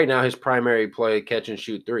 like right now, his primary play catch and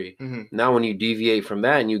shoot 3. Now, when you deviate from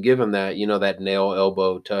that and you give him that, you know, that nail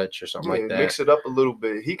elbow touch or something like that, mix it up a little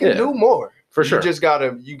bit. He can do more. For sure. You just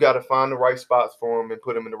gotta find the right spots for him and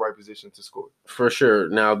put him in the right position to score. For sure.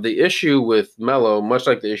 Now, the issue with Melo, much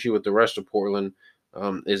like the issue with the rest of Portland,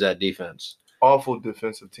 is that defense. Awful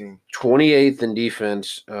defensive team. 28th in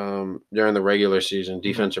defense during the regular season,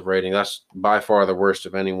 defensive rating. That's by far the worst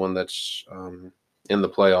of anyone that's in the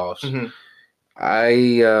playoffs.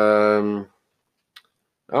 I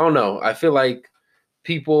don't know. I feel like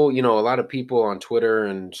people, you know, a lot of people on Twitter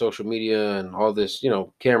and social media and all this, you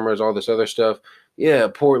know, cameras, all this other stuff. Yeah,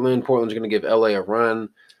 Portland's going to give LA a run.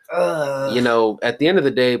 You know, at the end of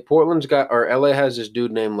the day, LA has this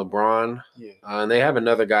dude named LeBron, and they have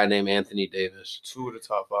another guy named Anthony Davis. 2 of the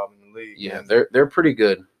top 5 in the league. Yeah, they're pretty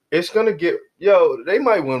good. It's gonna they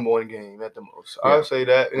might win 1 game at the most. I'll say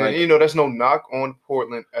that, and you know, that's no knock on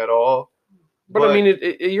Portland at all. But I mean,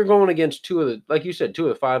 you're going against 2 of the, like you said, 2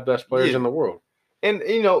 of the 5 best players in the world. And,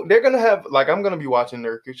 you know, they're going to have, like, I'm going to be watching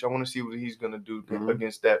Nurkic. I want to see what he's going to do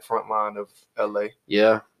against that front line of LA.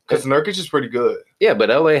 Yeah. Because Nurkic is pretty good. Yeah, but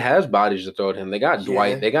LA has bodies to throw at him. They got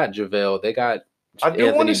Dwight. They got JaVale. They got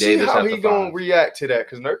Anthony want to see how he's going to react to that,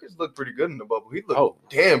 because Nurkic looked pretty good in the bubble. He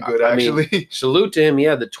looked damn good, actually. I mean, salute to him. He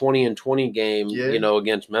had the 20-20 game, you know,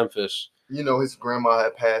 against Memphis. You know, his grandma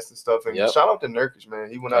had passed and stuff. And shout out to Nurkic, man.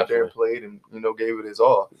 He went out there and played and, you know, gave it his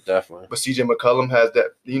all. Definitely. But CJ McCollum has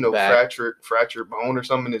that, you know, fractured bone or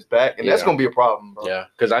something in his back. And that's going to be a problem, bro. Yeah,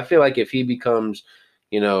 because I feel like if he becomes,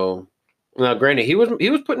 you know, now granted, he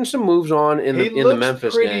was putting some moves on in the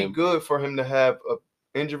Memphis game. Pretty good for him to have a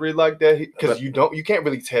injury like that, because you can't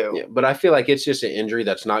really tell. Yeah, but I feel like it's just an injury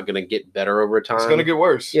that's not going to get better over time. It's going to get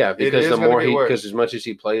worse. Yeah, because because as much as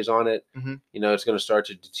he plays on it, you know, it's going to start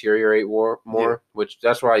to deteriorate more. Which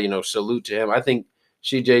that's why, you know, salute to him. I think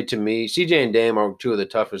CJ and Dame are 2 of the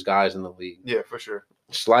toughest guys in the league. Yeah, for sure.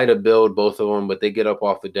 Slight of build, both of them, but they get up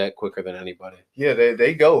off the deck quicker than anybody. Yeah,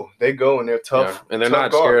 they go, and they're tough, and they're tough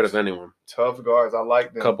not guards. Scared of anyone. Tough guards, I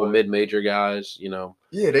like them. A couple mid-major guys,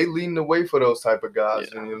 Yeah, they leading the way for those type of guys,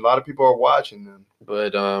 and a lot of people are watching them.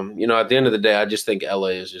 But at the end of the day, I just think LA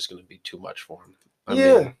is just going to be too much for him. I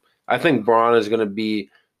mean, I think Bron is going to be.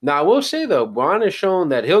 Now, I will say though, Bron has shown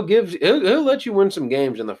that he'll let you win some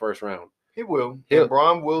games in the first round. He will. And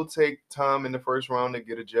Bron will take time in the first round to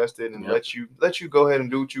get adjusted and let you go ahead and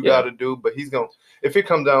do what you got to do. But he's going to, if it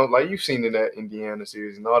comes down, like you've seen in that Indiana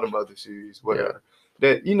series and all them other series, whatever,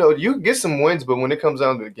 that, you get some wins, but when it comes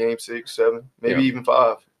down to game 6, 7, maybe even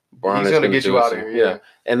 5, Bron he's going to get you out of here. Yeah.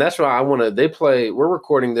 And that's why we're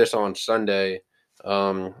recording this on Sunday,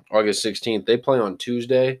 August 16th. They play on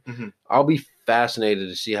Tuesday. Mm-hmm. I'll be fascinated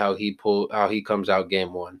to see how he comes out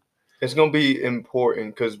game 1. It's going to be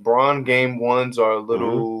important because Bron game 1s are a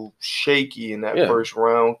little shaky in that first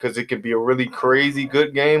round because it could be a really crazy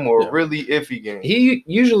good game or a really iffy game. He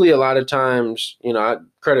usually a lot of times, I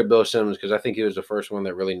credit Bill Simmons because I think he was the first one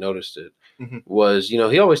that really noticed it. Mm-hmm. Was,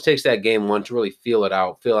 he always takes that game 1 to really feel it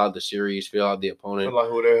out, feel out the series, feel out the opponent. Like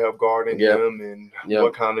who they have guarding them and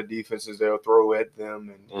what kind of defenses they'll throw at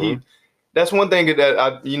them. And that's one thing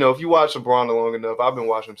that if you watch LeBron long enough, I've been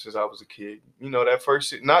watching him since I was a kid. That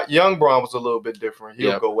first, not young Bron was a little bit different.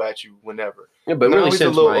 He'll go at you whenever. Yeah, but really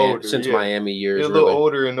since Miami years, he's a little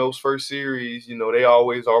older in those first series. They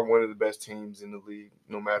always are one of the best teams in the league,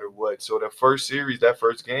 no matter what. So that first series, that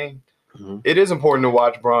first game, it is important to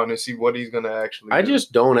watch Bron and see what he's going to actually do. I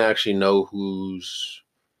just don't actually know who's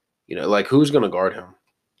going to guard him.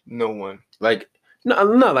 No one.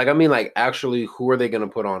 Actually, who are they going to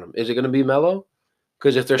put on him? Is it going to be Melo?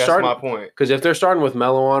 Because if they're That's my point. Because if they're starting with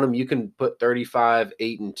Melo on him, you can put 35,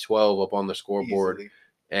 8, and 12 up on the scoreboard, easily.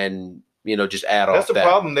 And just add off. That's the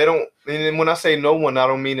problem. They don't. And when I say no one, I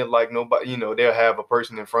don't mean it like nobody. They'll have a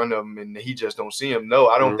person in front of them and he just don't see him. No,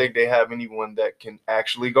 I don't think they have anyone that can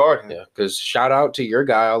actually guard him. Yeah. Because shout out to your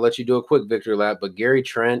guy. I'll let you do a quick victory lap. But Gary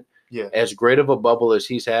Trent, as great of a bubble as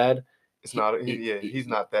he's had. It's not. He's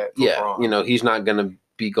not that. Bron. He's not going to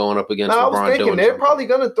be going up against LeBron. I was thinking they're probably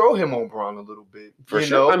going to throw him on Bron a little bit. For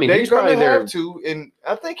sure. I mean, he's probably there to, and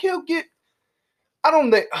I think he'll get. I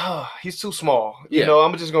don't think he's too small.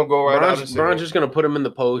 I'm just going to go right out and say Bron's just going to put him in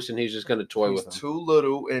the post, and he's just going to toy with him. He's too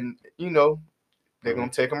little, and they're going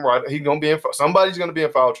to take him right. He's going to be somebody's going to be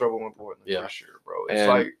in foul trouble in Portland. For sure, bro.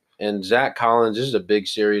 It's and Zach Collins, this is a big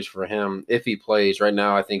series for him if he plays. Right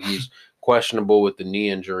now, I think he's questionable with the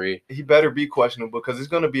knee injury. He better be questionable because it's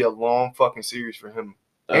going to be a long fucking series for him.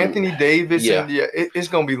 Anthony Davis, it's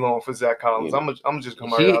going to be long for Zach Collins. I'm just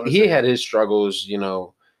going to He had his struggles,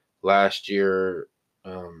 last year,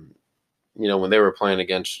 when they were playing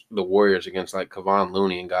against the Warriors, against like Kevon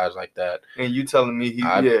Looney and guys like that. And you telling me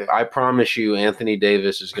I promise you Anthony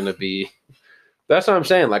Davis is going to be – that's what I'm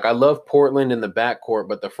saying. Like, I love Portland in the backcourt,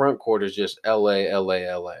 but the front court is just LA.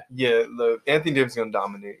 Yeah, Anthony Davis is going to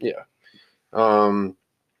dominate. Yeah.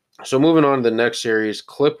 So moving on to the next series,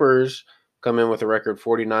 Clippers come in with a record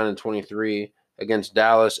 49-23 against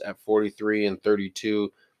Dallas at 43-32.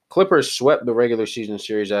 Clippers swept the regular season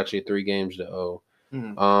series actually 3-0.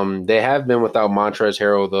 They have been without Montrezl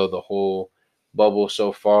Harrell though the whole bubble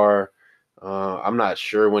so far. I'm not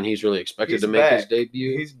sure when he's really expected to make his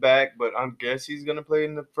debut. He's back, but I guess he's gonna play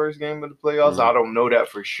in the first game of the playoffs. I don't know that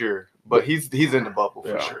for sure, but he's in the bubble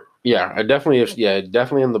for sure. Yeah, definitely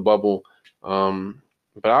in the bubble.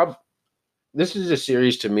 This is a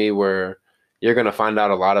series to me where you're going to find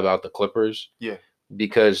out a lot about the Clippers. Yeah.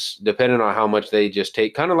 Because depending on how much they just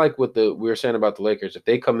take, kind of like what we were saying about the Lakers, if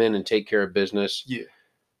they come in and take care of business,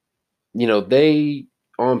 they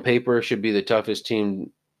on paper should be the toughest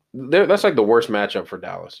team. That's like the worst matchup for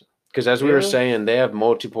Dallas. Because as we were saying, they have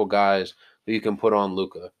multiple guys that you can put on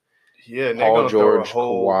Luka. Yeah, Paul George,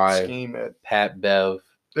 Kawhi, Pat Bev.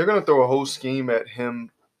 They're going to throw a whole scheme at him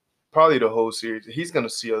probably the whole series. He's going to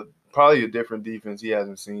see probably a different defense he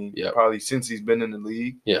hasn't seen probably since he's been in the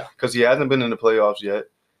league. Yeah. Because he hasn't been in the playoffs yet.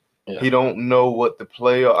 Yeah. He don't know what the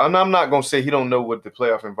playoff – I'm not going to say he don't know what the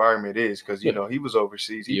playoff environment is because, he was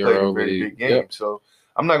overseas. He played a very big game. Yep. So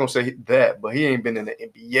I'm not going to say that, but he ain't been in the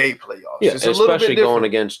NBA playoffs. Yeah, especially going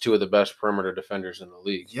against two of the best perimeter defenders in the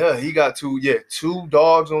league. Yeah, he got two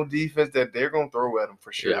dogs on defense that they're going to throw at him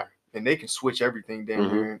for sure. Yeah. And they can switch everything down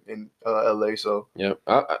here in LA. So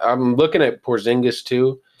I'm looking at Porzingis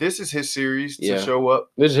too. This is his series to show up.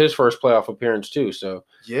 This is his first playoff appearance too. So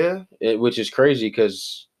which is crazy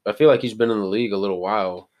because I feel like he's been in the league a little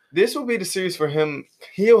while. This will be the series for him.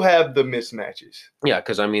 He'll have the mismatches. Yeah,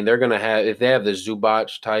 because they're gonna have if they have the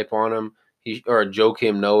Zubac type on him,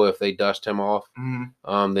 Joakim Noah, if they dust him off,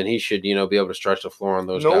 then he should, be able to stretch the floor on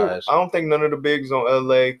those guys. I don't think none of the bigs on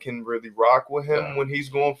LA can really rock with him when he's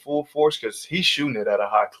going full force because he's shooting it at a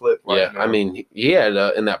high clip right now. I mean, he had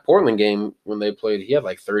in that Portland game when they played, he had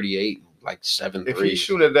like 38, like 7 If threes. he's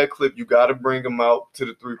shooting at that clip, you got to bring him out to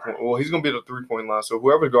the 3-point. Well, he's going to be at the 3-point line, so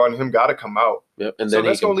whoever's guarding him got to come out. Yep, and so then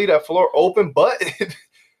that's going to leave that floor open,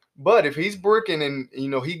 But if he's bricking and,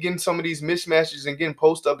 he getting some of these mismatches and getting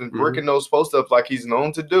post up and bricking those post ups like he's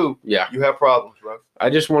known to do, you have problems, bro.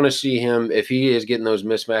 I just want to see him, if he is getting those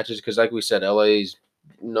mismatches, because like we said, LA's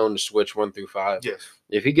known to switch 1 through 5. Yes.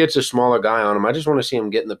 If he gets a smaller guy on him, I just want to see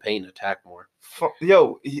him get in the paint and attack more.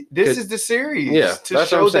 This is the series to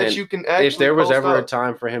show that you can actually. If there was ever a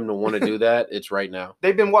time for him to want to do that, it's right now.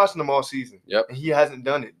 They've been watching him all season. Yep. And he hasn't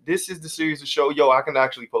done it. This is the series to show, I can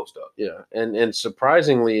actually post up. Yeah. And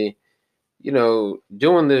surprisingly,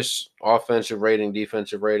 doing this offensive rating,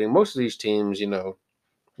 defensive rating, most of these teams,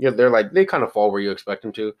 they're like, they kind of fall where you expect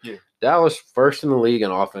them to. Yeah. Dallas first in the league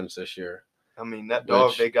in offense this year. I mean, that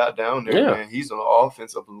dog they got down there, man, he's on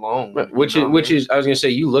offensive alone. Which is, I was going to say,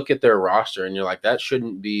 you look at their roster and you're like, that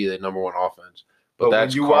shouldn't be the number one offense. But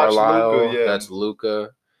that's Carlisle, that's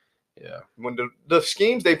Luka. Yeah. When the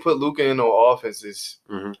schemes they put Luka in on offense is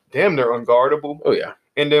damn, they're unguardable. Oh, yeah.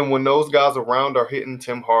 And then when those guys around are hitting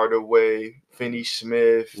Tim Hardaway,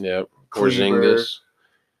 Finney-Smith, Porzingis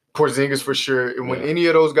for sure. And when any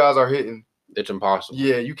of those guys are hitting, it's impossible.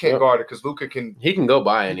 Yeah, you can't guard it because Luka can go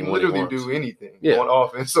by anyone. He literally do anything on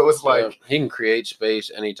offense. So it's like he can create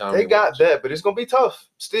space anytime. They got that, but it's gonna be tough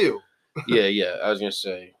still. Yeah. I was gonna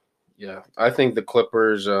say, I think the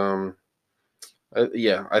Clippers. I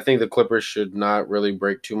think the Clippers should not really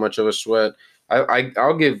break too much of a sweat.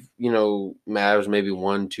 I'll give Mavs maybe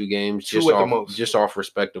 1-2 games just off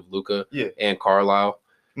respect of Luka and Carlisle.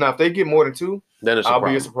 Now, if they get more than 2, then I'll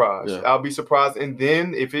be surprised. Yeah. I'll be surprised. And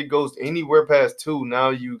then if it goes anywhere past 2,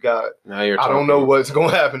 now you're I don't know what's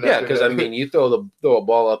going to happen. Yeah, because, you throw a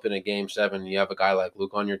ball up in a game 7, you have a guy like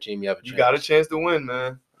Luke on your team, you have a chance. You got a chance to win,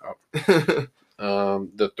 man. The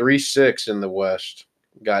 3-6 in the West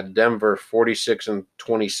got Denver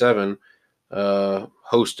 46-27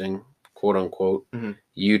 hosting, quote unquote.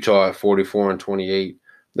 Utah at 44-28.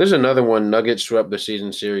 There's another one. Nuggets swept the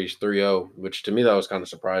season series 3-0, which to me that was kind of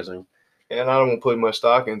surprising. And I don't put much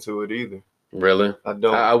stock into it either. Really? I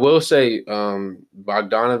don't. I will say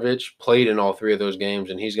Bogdanovich played in all 3 of those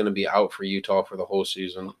games, and he's going to be out for Utah for the whole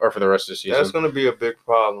season or for the rest of the season. That's going to be a big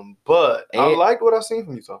problem. But I like what I've seen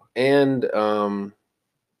from Utah. And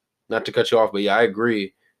not to cut you off, but I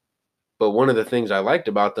agree. But one of the things I liked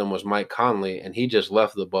about them was Mike Conley, and he just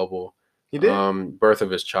left the bubble. He did? Birth of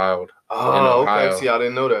his child. Oh, okay. See, I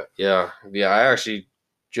didn't know that. Yeah. I actually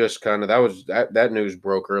just kind of that news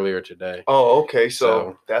broke earlier today. Oh, okay.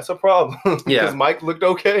 So that's a problem. Because Mike looked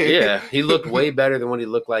okay. Yeah, he looked way better than what he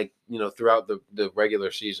looked like, throughout the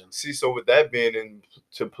regular season. See, so with that being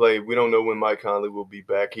into play, we don't know when Mike Conley will be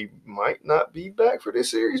back. He might not be back for this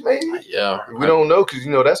series, maybe. Yeah, we don't know because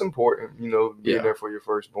that's important. Being there for your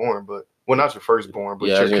firstborn, but not your firstborn, but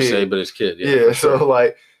your kid. I was gonna say, but his kid. Yeah. So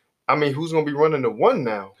who's gonna be running the 1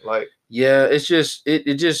 now? It's just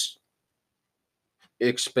it just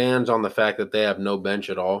expands on the fact that they have no bench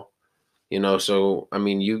at all. So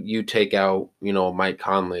you take out Mike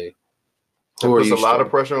Conley. It puts a lot of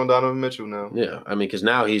pressure on Donovan Mitchell now. Yeah, because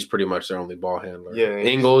now he's pretty much their only ball handler. Yeah,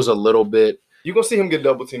 Ingles a little bit. You're gonna see him get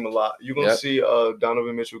double teamed a lot. You're gonna see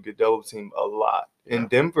Donovan Mitchell get double teamed a lot. And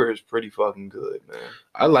Denver is pretty fucking good, man.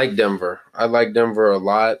 I like Denver. I like Denver a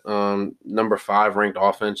lot. Number 5 ranked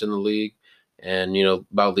offense in the league, and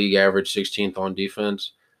about league average 16th on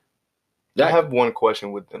defense. I have one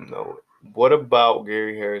question with them though. What about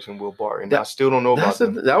Gary Harris and Will Barton? I still don't know about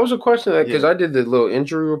them. That was a question because I did the little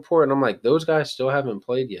injury report, and I'm like, those guys still haven't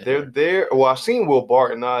played yet. They're there. Well, I've seen Will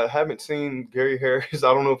Barton. I haven't seen Gary Harris.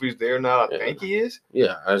 I don't know if he's there now. I think he is.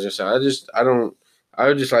 Yeah, I would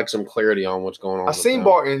just like some clarity on what's going on. I seen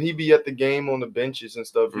Barton. He'd be at the game on the benches and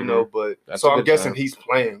stuff, but so I'm guessing he's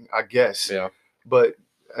playing. I guess. Yeah. But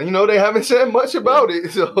they haven't said much about it.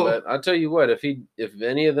 So, but I tell you what, if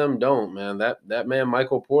any of them don't, man, that man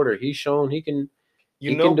Michael Porter, he's shown he can.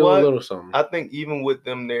 He can do a little something. I think even with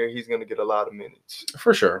them there, he's going to get a lot of minutes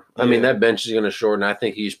for sure. I mean, that bench is going to shorten. I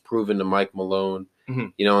think he's proven to Mike Malone,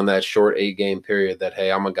 in that short 8-game period that hey,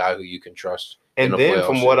 I'm a guy who you can trust. And then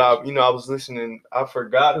from what I was listening, I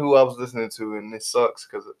forgot who I was listening to, and it sucks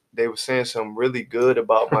because they were saying something really good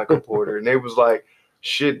about Michael Porter, and they was like.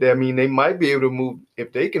 Shit, they might be able to move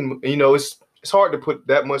if they can. It's hard to put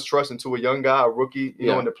that much trust into a young guy, a rookie,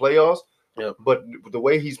 in the playoffs. Yep. But the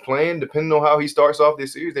way he's playing, depending on how he starts off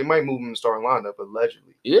this series, they might move him in the starting lineup,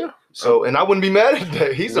 allegedly. Yeah. So, and I wouldn't be mad at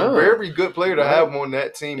that. He's a very good player to have on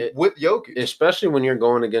that team with Jokic. Especially when you're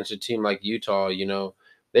going against a team like Utah,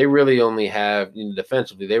 they really only have,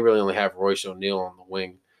 defensively, they really only have Royce O'Neal on the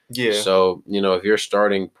wing. Yeah. So, if you're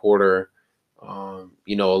starting Porter,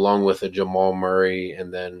 along with a Jamal Murray,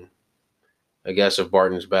 and then I guess if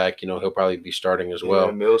Barton's back, he'll probably be starting as well.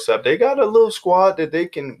 Yeah, Millsap. They got a little squad that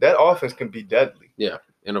that offense can be deadly. Yeah.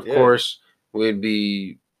 And of course, we'd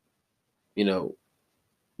be dumb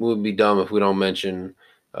if we don't mention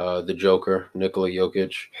the Joker, Nikola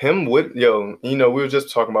Jokic. Him with we were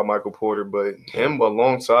just talking about Michael Porter, but him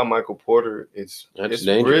alongside Michael Porter, it's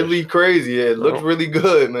really crazy. It looks really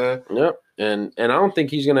good, man. Yep. And I don't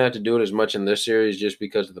think he's gonna have to do it as much in this series just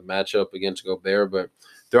because of the matchup against Gobert, but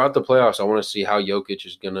throughout the playoffs, I want to see how Jokic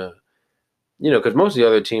is gonna, because most of the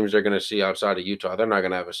other teams they're gonna see outside of Utah, they're not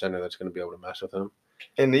gonna have a center that's gonna be able to mess with him.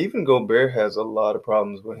 And even Gobert has a lot of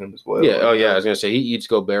problems with him as well. Yeah. Oh, yeah. I was going to say, he eats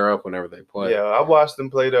Gobert up whenever they play. Yeah. I watched them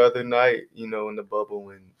play the other night, in the bubble.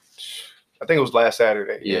 And I think it was last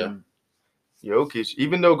Saturday. Yeah. And Jokic,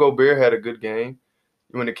 even though Gobert had a good game,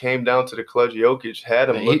 when it came down to the clutch, Jokic had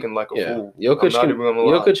him looking like a fool.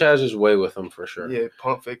 Jokic has his way with him for sure. Yeah.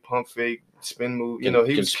 Pump fake, spin move.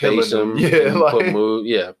 He was killing him. Yeah. Put move.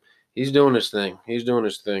 Yeah. He's doing his thing.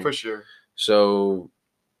 For sure. So...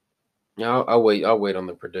 Yeah, I'll wait on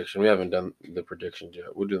the prediction. We haven't done the predictions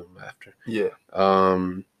yet. We'll do them after. Yeah.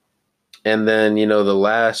 And then, the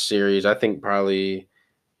last series, I think probably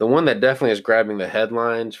the one that definitely is grabbing the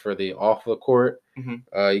headlines for the off the court,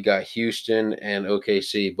 you got Houston and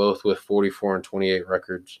OKC, both with 44-28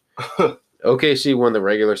 records. OKC won the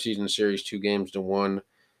regular season series 2-1.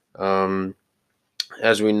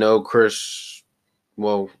 As we know, Chris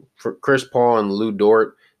Paul and Lou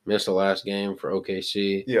Dort missed the last game for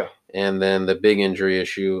OKC. Yeah. And then the big injury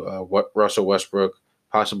issue, Russell Westbrook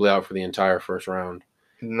possibly out for the entire first round.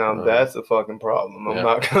 No, that's a fucking problem. I'm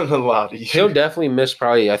not going to lie to you. He'll definitely miss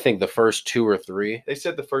probably, I think, the first 2 or 3. They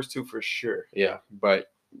said the first 2 for sure. Yeah,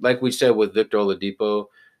 but like we said with Victor Oladipo,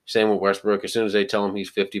 same with Westbrook, as soon as they tell him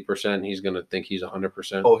he's 50%, he's going to think he's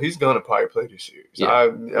 100%. Oh, he's going to probably play this series. Yeah. I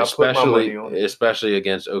put my money on it. Especially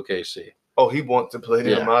against OKC. Oh, he wants to play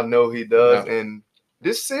them. I know he does. Yeah. And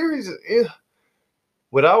this series,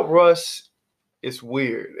 without Russ, it's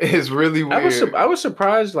weird. It's really weird. I was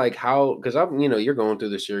surprised, how, because you're going through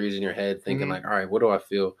the series in your head thinking, all right, what do I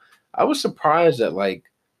feel? I was surprised at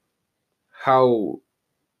how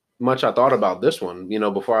much I thought about this one.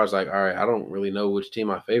 Before I was like, all right, I don't really know which team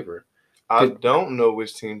I favor. I don't know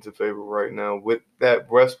which team to favor right now. With that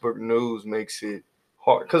Westbrook news makes it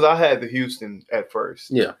hard because I had the Houston at first.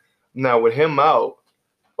 Yeah. Now with him out.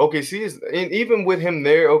 OKC is, and even with him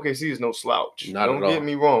there, OKC is no slouch. Don't get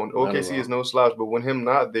me wrong. OKC is no slouch, but when him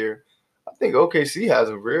not there, I think OKC has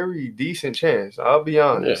a very decent chance. I'll be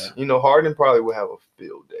honest. Yeah. Harden probably will have a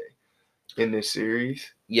field day in this series.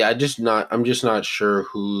 Yeah, I'm just not sure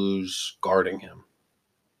who's guarding him.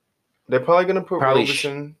 They're probably gonna put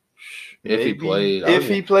Roberson. If he plays. If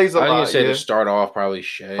he plays a lot. I was going to say to start off, probably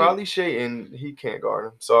Shea. Probably Shea, and he can't guard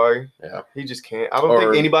him. Sorry. Yeah. He just can't. I don't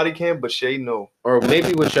think anybody can, but Shea, no. Or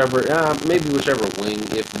maybe whichever wing,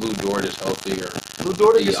 if Lou Dort is healthy. Or Lou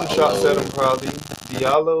Dort will get some shots at him, probably.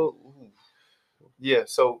 Diallo. Yeah,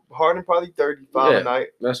 so Harden probably 35 a night.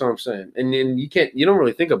 That's what I'm saying. And you don't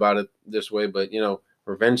really think about it this way, but,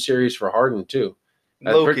 revenge series for Harden, too.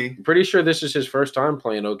 Low-key. Pretty sure this is his first time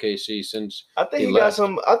playing OKC since I think he got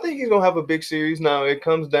some. I think he's gonna have a big series. Now it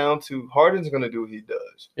comes down to Harden's gonna do what he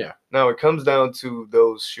does. Yeah. Now it comes down to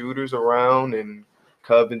those shooters around and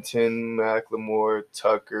Covington, McLemore,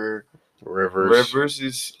 Tucker, Rivers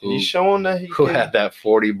he's showing that who had that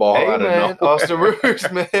 40 ball out of nowhere. Austin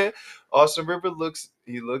Rivers, man. Austin Rivers looks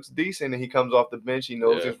decent, and he comes off the bench. He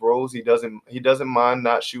knows his roles. He doesn't mind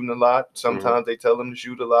not shooting a lot. Sometimes they tell him to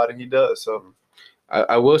shoot a lot, and he does. So.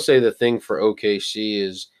 I will say the thing for OKC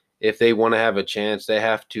is if they want to have a chance, they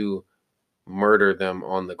have to murder them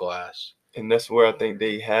on the glass. And that's where I think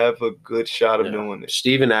they have a good shot of doing it.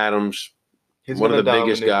 Steven Adams, one of the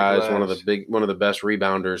biggest guys, one of the best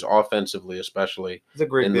rebounders offensively, especially it's a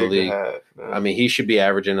great in the league. To have, man. I mean, he should be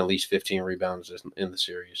averaging at least 15 rebounds in the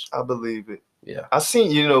series. I believe it. Yeah. I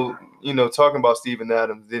seen, talking about Steven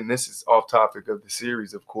Adams, then this is off topic of the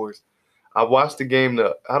series, of course. I watched the game.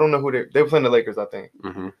 I don't know who they were playing the Lakers, I think.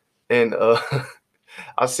 Mm-hmm. And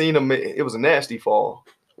I seen him. It was a nasty fall.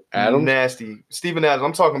 Adams? Nasty. Steven Adams.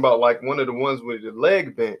 I'm talking about one of the ones with the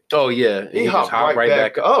leg bent. Oh, yeah. He hopped right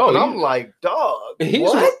back up. And I'm like, dog,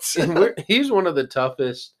 what? He's one of the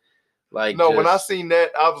toughest Like, no, when I seen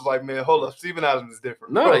that, I was like, man, hold up, Steven Adams is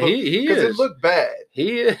different. No, he is. Because it looked bad.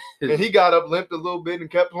 He is. And he got up, limped a little bit,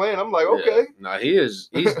 and kept playing. I'm like, okay. Yeah. No, he is.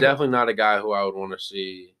 He's definitely not a guy who I would want to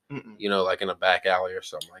see, like in a back alley or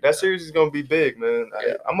something like that. That series is going to be big, man.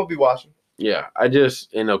 Yeah. I'm going to be watching. Yeah, I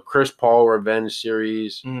just, Chris Paul revenge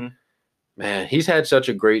series. Man, he's had such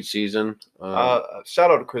a great season.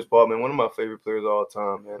 Shout out to Chris Paul, man. One of my favorite players of all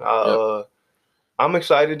time, man. I'm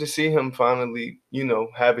excited to see him finally,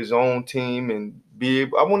 have his own team and be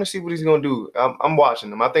able. I want to see what he's going to do. I'm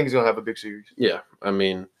watching him. I think he's going to have a big series. Yeah,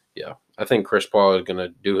 I think Chris Paul is going to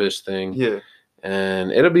do his thing. Yeah.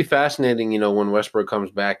 And it'll be fascinating, when Westbrook comes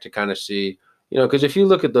back to kind of see, because if you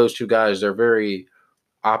look at those two guys, they're very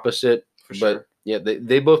opposite. For sure. But yeah,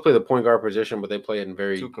 they both play the point guard position, but they play it in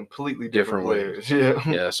very two completely different ways.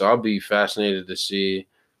 Yeah. So I'll be fascinated to see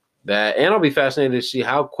that, and I'll be fascinated to see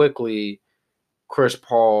how quickly Chris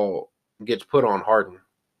Paul gets put on Harden.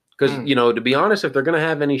 Because to be honest, if they're going to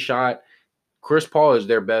have any shot, Chris Paul is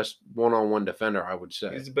their best one-on-one defender, I would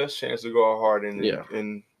say. He's the best chance to go on Harden.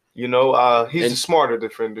 And he's a smarter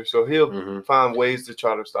defender, so he'll find ways to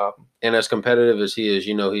try to stop him. And as competitive as he is,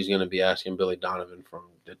 he's going to be asking Billy Donovan from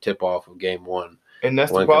the tip-off of Game 1. And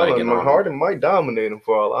that's the problem. Harden might dominate him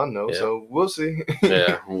for all I know, so we'll see.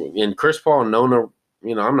 Yeah, and Chris Paul, known to,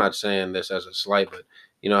 I'm not saying this as a slight, but,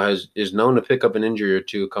 is known to pick up an injury or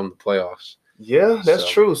two come the playoffs. Yeah, that's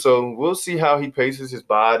true. So we'll see how he paces his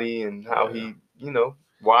body and how he,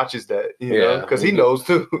 watches that, because he knows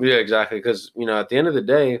too. Yeah, exactly. Because, at the end of the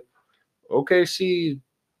day, OKC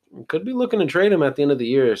could be looking to trade him at the end of the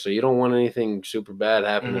year. So you don't want anything super bad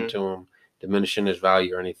happening to him, diminishing his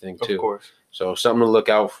value or anything too. Of course. So something to look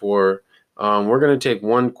out for. We're going to take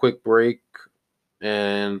one quick break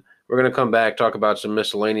and we're going to come back, talk about some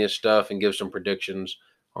miscellaneous stuff and give some predictions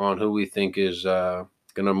on who we think is going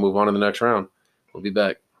to move on to the next round. We'll be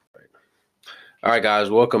back. All right, guys,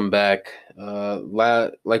 welcome back.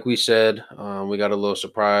 Like we said, we got a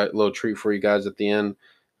little treat for you guys at the end.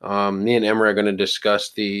 Me and Emory are going to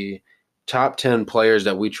discuss the top 10 players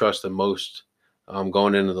that we trust the most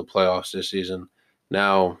going into the playoffs this season.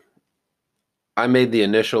 Now, I made the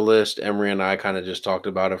initial list. Emory and I kind of just talked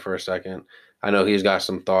about it for a second. I know he's got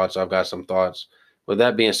some thoughts. I've got some thoughts. With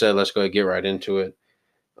that being said, let's go ahead and get right into it.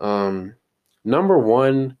 Number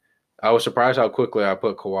one, I was surprised how quickly I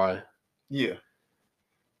put Kawhi. Yeah.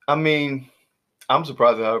 I mean, I'm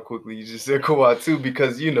surprised at how quickly you just said Kawhi too,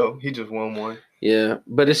 because he just won one. Yeah,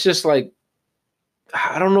 but it's just like,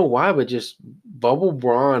 I don't know why, but just Bubble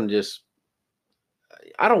Bron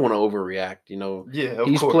I don't want to overreact, Yeah,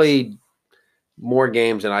 he's course. Played more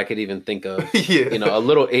games than I could even think of. Yeah. A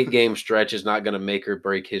little 8-game stretch is not going to make or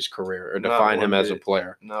break his career or define him as a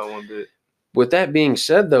player. Not one bit. With that being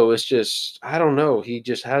said, though, it's just, I don't know. He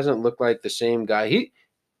just hasn't looked like the same guy.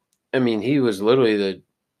 He was literally the,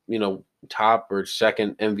 top or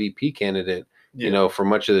second MVP candidate, for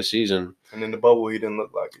much of the season. And in the bubble, he didn't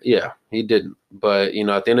look like it. Yeah, he didn't. But,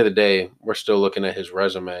 at the end of the day, we're still looking at his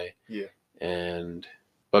resume. Yeah.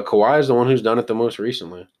 But Kawhi is the one who's done it the most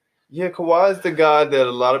recently. Yeah, Kawhi is the guy that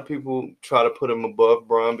a lot of people try to put him above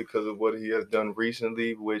Bron because of what he has done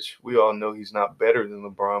recently, which we all know he's not better than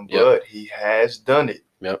LeBron, but he has done it.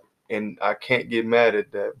 Yep. And I can't get mad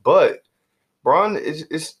at that. But Bron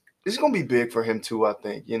it's going to be big for him too, I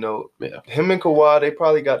think. Him and Kawhi, they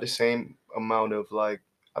probably got the same amount of, I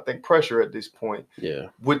think, pressure at this point. Yeah.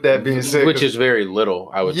 With that being said. Which is very little,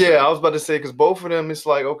 I would say. Yeah, I was about to say, because both of them, it's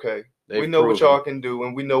like, okay, we know what y'all can do,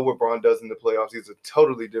 and we know what Bron does in the playoffs. He's a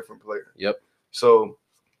totally different player. Yep. So,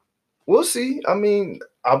 we'll see. I mean,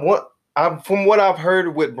 from what I've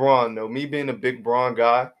heard with Bron, though, me being a big Bron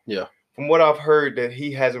guy, from what I've heard, that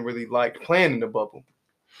he hasn't really liked playing in the bubble.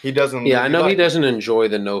 He doesn't. Yeah, I know he doesn't enjoy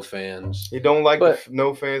the no fans. He don't like the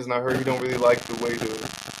no fans, and I heard he don't really like the way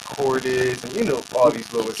the court is, and all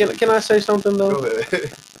these little. Can I say something though? Go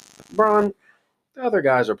ahead. Bron, the other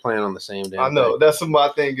guys are playing on the same damn I know. thing. That's what my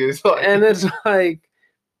thing is. And it's like,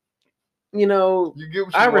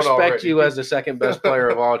 I respect you as the second best player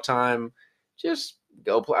of all time. Just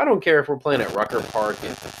go play. I don't care if we're playing at Rucker Park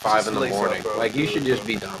at 5 in the morning. You should just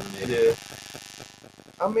be dominated. Yeah.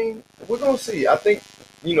 I mean, we're gonna see. I think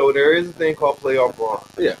there is a thing called playoff Bron.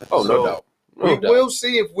 Yeah. Oh, no doubt. We'll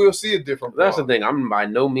see if we'll see a different Bron. That's the thing. I'm by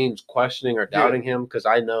no means questioning or doubting him because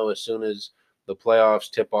I know as soon as the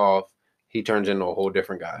playoffs tip off, he turns into a whole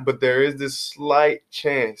different guy. But there is this slight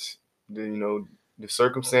chance that, The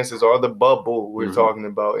circumstances are the bubble we're talking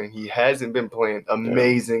about, and he hasn't been playing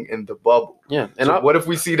amazing in the bubble. Yeah. And so what if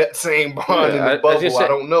we see that same Bron in the bubble? I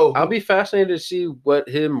don't know. I'll be fascinated to see what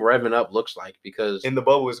him revving up looks like, because in the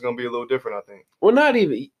bubble it's going to be a little different, I think. Well, not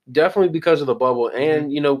even definitely because of the bubble,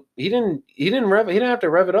 and you know he didn't have to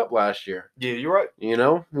rev it up last year. Yeah, you're right. You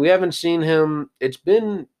know, we haven't seen him.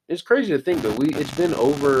 It's crazy to think, but it's been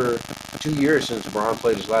over 2 years since Bron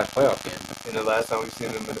played his last playoff game. And the last time we've seen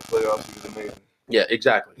him in the playoffs, he was amazing. Yeah,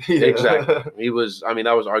 exactly. Yeah. Exactly. He was. I mean,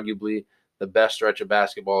 that was arguably the best stretch of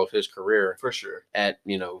basketball of his career, for sure. At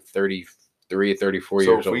 33, 34 years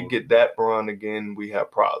old. So if we get that Bron again, we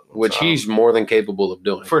have problems. Which he's more than capable of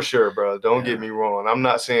doing. For sure, bro. Don't get me wrong. I'm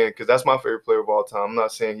not saying, because that's my favorite player of all time, I'm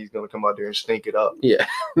not saying he's going to come out there and stink it up. Yeah.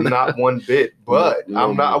 Not one bit. But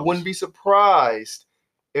I wouldn't be surprised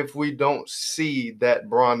if we don't see that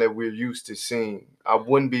Bron that we're used to seeing. I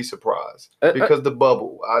wouldn't be surprised. Because the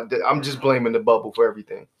bubble. I'm just blaming the bubble for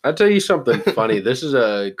everything. I'll tell you something funny. This is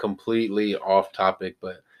a completely off topic,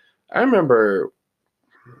 but I don't remember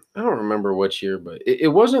which year, but it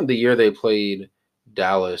wasn't the year they played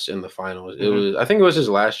Dallas in the finals. It was, I think it was his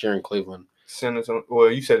last year in Cleveland.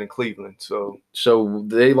 Well, you said in Cleveland, so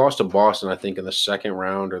they lost to Boston, I think, in the second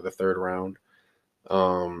round or the third round.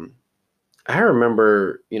 I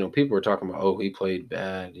remember, people were talking about, oh, he played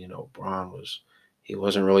bad. Bron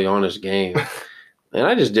wasn't really on his game. And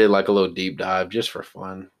I just did like a little deep dive just for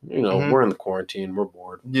fun. We're in the quarantine, we're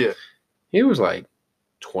bored. Yeah. He was like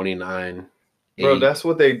 29. Bro, that's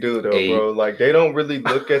what they do, though, bro. Like, they don't really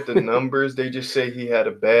look at the numbers. They just say he had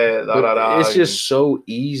a bad It's just so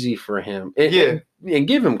easy for him. And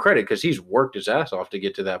give him credit, because he's worked his ass off to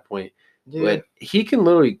get to that point. Yeah. But he can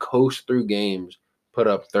literally coast through games, put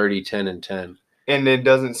up 30, 10, and 10. And it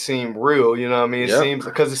doesn't seem real, you know what I mean? It seems,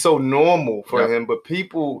 because it's so normal for him. But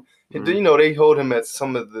people, they hold him at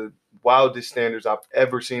some of the wildest standards I've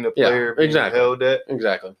ever seen a player be held at.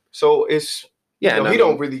 Exactly. So it's... Yeah, he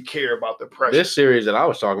don't really care about the pressure. This series that I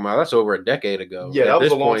was talking about, that's over a decade ago. Yeah, that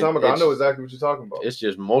was a long time ago. I know exactly what you're talking about. It's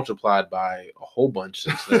just multiplied by a whole bunch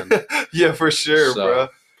since then. Yeah, for sure, bro.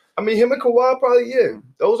 I mean, him and Kawhi probably,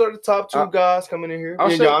 those are the top two guys coming in here.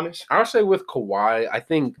 Giannis. I'll say with Kawhi, I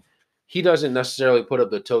think he doesn't necessarily put up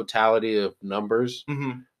the totality of numbers,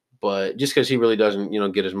 but just because he really doesn't,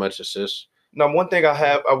 get as much assists. Now, one thing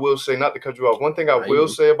I will say, not to cut you off, one thing I will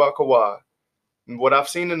say about Kawhi, what I've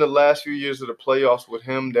seen in the last few years of the playoffs with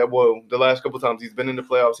him, the last couple times he's been in the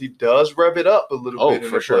playoffs, he does rev it up a little bit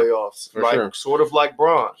in the playoffs. Sort of like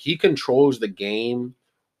Bron. He controls the game.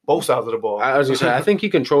 Both sides of the ball. I was going to say, I think he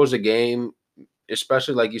controls the game,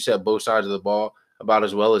 especially like you said, both sides of the ball, about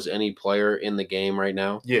as well as any player in the game right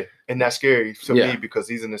now. Yeah, and that's scary to me, because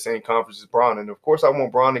he's in the same conference as Bron. And, of course, I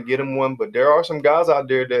want Bron to get him one, but there are some guys out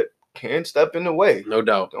there that can step in the way. No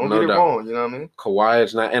doubt. Don't get it wrong, you know what I mean? Kawhi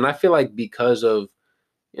is not, and I feel like because of,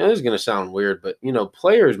 this is going to sound weird, but,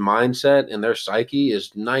 players' mindset and their psyche is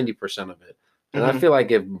 90% of it. And I feel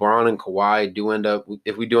like if Bron and Kawhi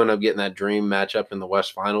if we do end up getting that dream matchup in the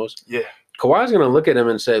West Finals, Kawhi's going to look at him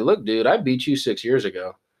and say, look, dude, I beat you 6 years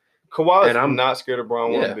ago. Kawhi is not scared of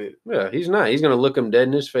Bron one bit. Yeah, he's not. He's going to look him dead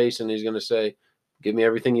in his face, and he's going to say, give me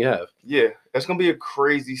everything you have. Yeah, that's going to be a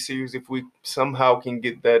crazy series if we somehow can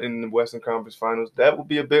get that in the Western Conference Finals. That would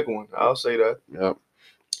be a big one. I'll say that. Yep.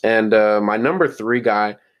 And my number 3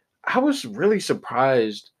 guy, I was really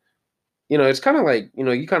surprised. It's kind of like,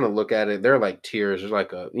 you kind of look at it. They're like tiers. There's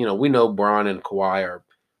like we know Bron and Kawhi are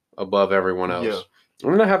above everyone else. Yeah.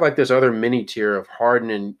 I'm going to have like this other mini tier of Harden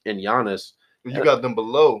and Giannis. You got them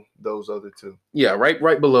below those other two. Yeah,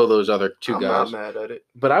 right below those other two guys. I'm not mad at it.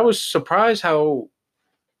 But I was surprised how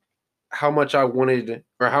much I wanted,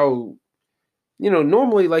 or how,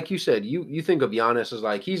 normally, like you said, you think of Giannis as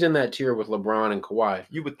like he's in that tier with LeBron and Kawhi.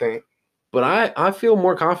 You would think. But I feel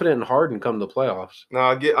more confident in Harden come the playoffs.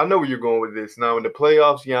 Now, I know where you're going with this. Now, in the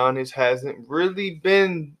playoffs, Giannis hasn't really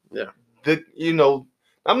been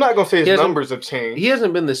I'm not gonna say his numbers have changed. He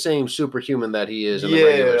hasn't been the same superhuman that he is in the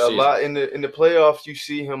regular season. A lot in the playoffs. You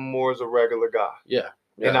see him more as a regular guy. Yeah.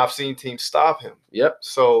 And I've seen teams stop him. Yep.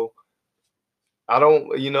 So I don't.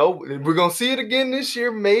 We're gonna see it again this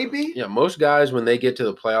year, maybe. Yeah. Most guys, when they get to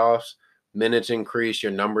the playoffs, minutes increase,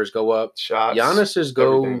 your numbers go up. Shots. Giannis's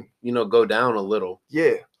go down a little.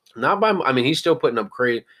 Yeah. Not by. I mean, he's still putting up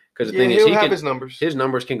crazy. Because the thing is, his numbers. His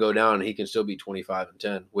numbers can go down, and he can still be 25 and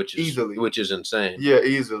 10, which is insane. Yeah,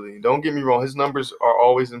 easily. Don't get me wrong. His numbers are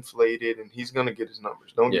always inflated, and he's gonna get his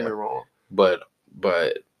numbers. Don't get me wrong. But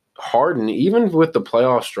Harden, even with the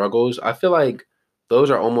playoff struggles, I feel like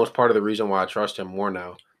those are almost part of the reason why I trust him more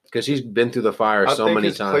now, because he's been through the fire so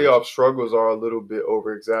many times. Playoff struggles are a little bit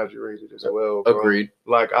over exaggerated as well. Bro. Agreed.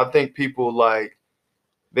 Like, I think people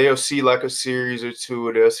they'll see like a series or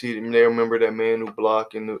two. They'll remember that man who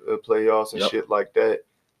blocked in the playoffs and shit like that,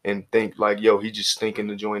 and think like, yo, he just stinking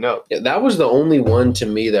the joint up. Yeah, that was the only one to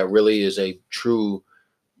me that really is a true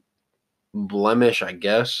blemish, I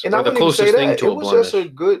guess, and or the closest thing to a blemish. It was just a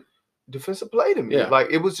good defensive play to me. Yeah. Like,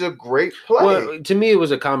 it was a great play. Well, to me, it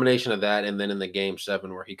was a combination of that and then in the Game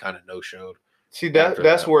 7 where he kind of no-showed. See,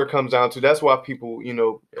 that's where it comes down to. That's why people,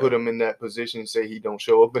 put him in that position and say he don't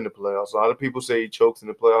show up in the playoffs. A lot of people say he chokes in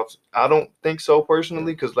the playoffs. I don't think so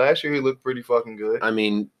personally, because last year he looked pretty fucking good. I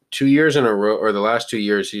mean, 2 years in a row, or the last 2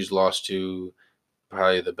 years, he's lost to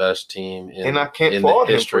probably the best team in the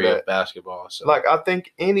history of basketball. So. Like, I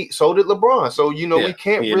think so did LeBron. So, we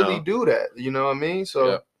can't really do that. You know what I mean?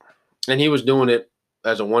 So, and he was doing it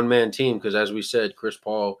as a one-man team because, as we said, Chris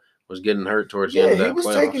Paul was getting hurt towards the end of that he was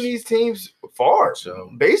playoffs. taking these teams far, so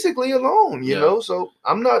basically alone, you know. So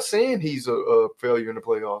I'm not saying he's a failure in the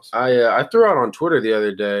playoffs. I threw out on Twitter the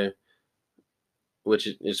other day, which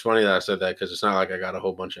it's funny that I said that because it's not like I got a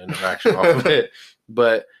whole bunch of interaction off of it.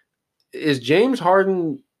 But is James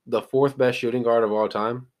Harden the fourth best shooting guard of all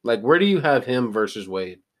time? Like, where do you have him versus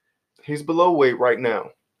Wade? He's below Wade right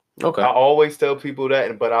now. Okay. I always tell people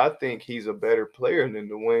that, but I think he's a better player than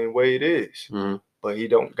Dwayne Wade is. Mm-hmm. But he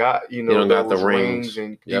don't got, he don't got the rings.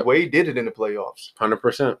 And Wade did it in the playoffs.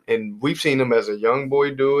 100%. And we've seen him as a young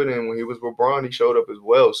boy do it. And when he was with LeBron, he showed up as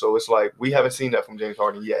well. So it's like, we haven't seen that from James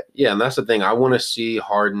Harden yet. Yeah, and that's the thing. I want to see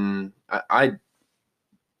Harden. I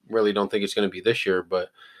really don't think it's going to be this year,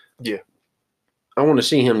 but I want to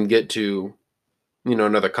see him get to,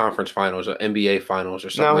 another conference finals, or NBA finals,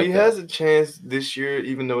 or something. Now, he has a chance this year,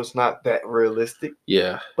 even though it's not that realistic.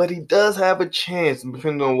 Yeah. But he does have a chance,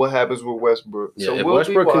 depending on what happens with Westbrook. Yeah, so if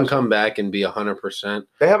Westbrook can come back and be 100%,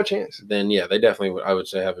 they have a chance. Then, they definitely would, I would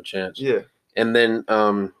say, have a chance. Yeah. And then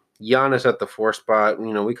Giannis at the 4 spot,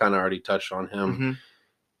 we kind of already touched on him. Mm-hmm.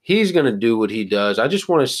 He's going to do what he does. I just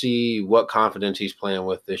want to see what confidence he's playing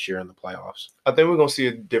with this year in the playoffs. I think we're going to see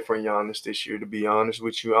a different Giannis this year, to be honest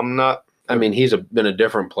with you. He's been a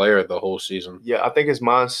different player the whole season. Yeah, I think his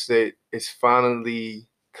mindset is finally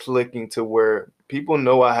clicking to where people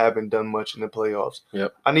know I haven't done much in the playoffs.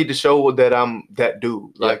 Yep. I need to show that I'm that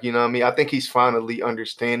dude. Like, you know what I mean? I think he's finally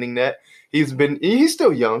understanding that. He's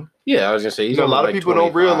still young. Yeah, I was going to say, he's a lot of people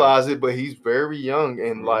 25. Don't realize it, but he's very young.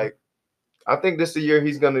 And, I think this is the year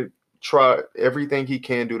he's going to try everything he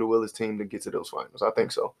can do to will his team to get to those finals. I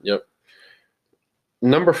think so. Yep.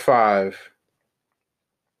 Number 5.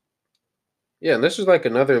 Yeah, and this is like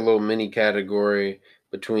another little mini category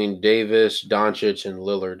between Davis, Doncic, and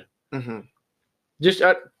Lillard. Mm-hmm. Just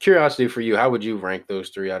out of curiosity for you, how would you rank those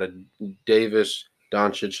three out of Davis,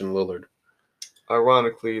 Doncic, and Lillard?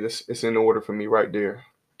 Ironically, it's in order for me right there.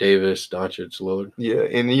 Davis, Doncic, Lillard. Yeah,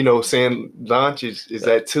 and saying Doncic is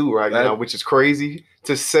at 2 right now, which is crazy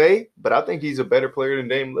to say, but I think he's a better player than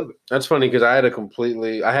Dame Lillard. That's funny because I had it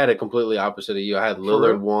completely opposite of you. I had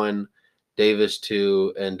Lillard 1, Davis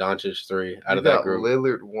 2, and Doncic 3 out of that group.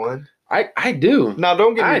 Lillard 1? I do. Now,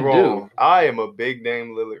 don't get me wrong. I am a big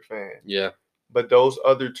Dame Lillard fan. Yeah. But those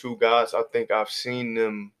other 2 guys, I think I've seen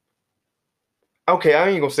them. Okay, I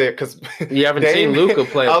ain't gonna say it because you haven't seen Luka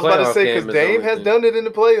play. I was about to say because Dame has done it in the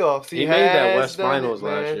playoffs. He made that West Finals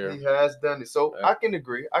last year. He has done it, so I can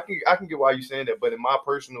agree. I can get why you're saying that, but in my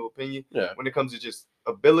personal opinion, when it comes to just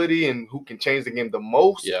ability and who can change the game the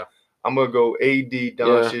most, I'm gonna go AD,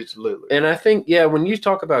 Doncic, Lillard. And I think when you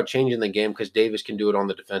talk about changing the game, because Davis can do it on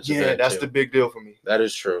the defensive end. That's the big deal for me. That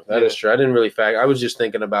is true. That is true. I didn't really I was just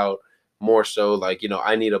thinking about more so like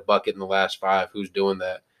I need a bucket in the last 5. Who's doing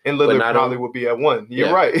that? And Lillard probably would be at 1.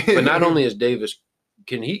 You're right. But not only is Davis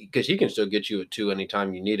because he can still get you a 2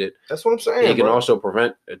 anytime you need it. That's what I'm saying. He can also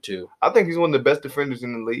prevent a 2. I think he's one of the best defenders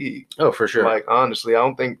in the league. Oh, for sure. Like, honestly, I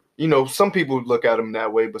don't think some people look at him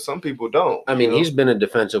that way, but some people don't. I mean, he's been a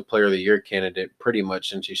defensive player of the year candidate pretty much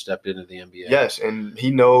since he stepped into the NBA. Yes, and he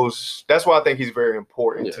knows. That's why I think he's very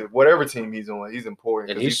important to whatever team he's on. He's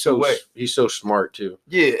important, and he's so smart too.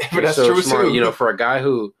 Yeah, but that's so true smart. too. For a guy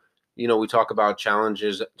who. We talk about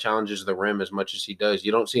challenges the rim as much as he does.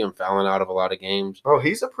 You don't see him fouling out of a lot of games. Bro,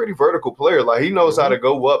 he's a pretty vertical player. Like, he knows how to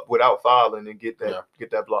go up without fouling and get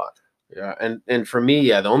that block. Yeah, and for me,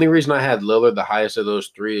 the only reason I had Lillard the highest of those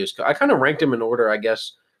 3 is I kind of ranked him in order, I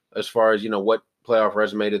guess, as far as what playoff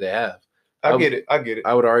resume do they have. I get it.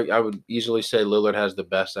 I would easily say Lillard has the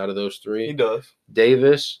best out of those 3. He does.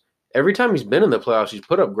 Davis. Every time he's been in the playoffs, he's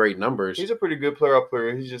put up great numbers. He's a pretty good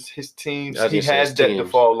player. He's just his teams. He has that to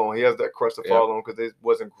fall on. He has that crust to fall on because it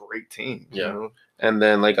wasn't great teams. Yeah. And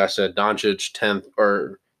then, like I said, Doncic 10th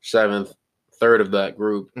or 7th, 3rd of that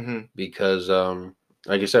group because,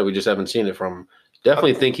 like I said, we just haven't seen it from him.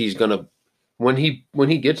 Definitely think he's going to when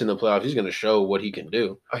he gets in the playoffs, he's going to show what he can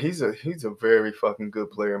do. He's a very fucking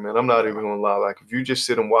good player, man. I'm not even gonna lie. Like, if you just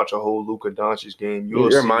sit and watch a whole Luka Doncic game,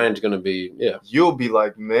 your mind's going to be You'll be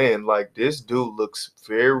like, man, like this dude looks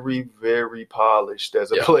very, very polished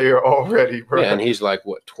as a player already, bro. Yeah, and he's like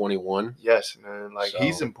what, 21? Yes, man. Like,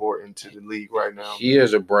 he's important to the league right now. He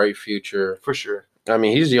has a bright future for sure. I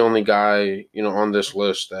mean, he's the only guy on this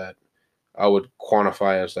list that I would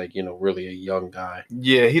quantify as like, really a young guy.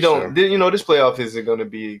 Yeah, he don't. So, this playoff isn't going to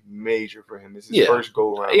be major for him. It's his first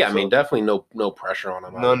go round. Yeah, I mean, definitely no pressure on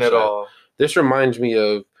him. None at all. This reminds me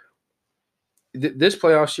of this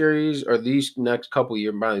playoff series, or these next couple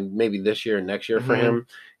years, maybe this year and next year for him.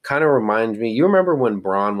 Kind of reminds me. You remember when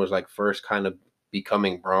Bron was like first kind of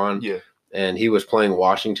becoming Bron? Yeah. And he was playing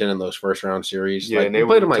Washington in those first round series. Yeah, and they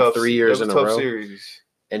played him like 3 years in a row. Series.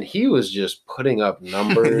 And he was just putting up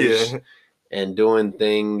numbers. And doing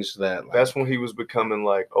things that that's when he was becoming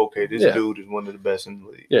like, okay, this dude is one of the best in the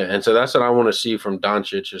league. Yeah, and so that's what I want to see from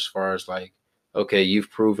Doncic as far as like, okay,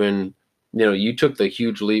 you've proven, you took the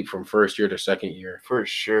huge leap from first year to second year. For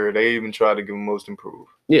sure. They even tried to give him most improved.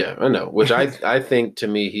 Yeah, I know. Which I think, to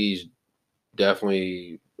me, he's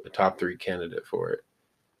definitely a top 3 candidate for it.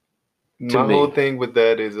 My whole thing with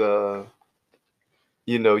that is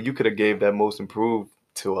you could have gave that most improved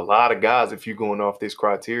to a lot of guys if you're going off this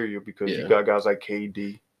criteria, because you got guys like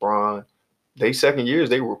KD, Bron. They second years,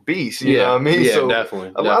 they were beasts. You know what I mean? Yeah, so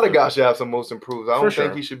definitely. A lot of guys should have some most improved. I don't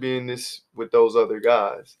think he should be in this with those other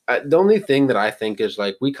guys. The only thing that I think is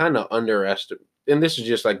like we kind of underestimate, and this is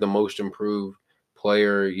just like the most improved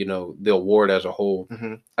player, the award as a whole.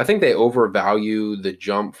 I think they overvalue the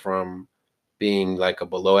jump from being like a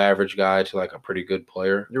below average guy to like a pretty good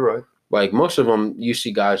player. You're right. Like most of them, you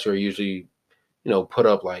see guys who are usually put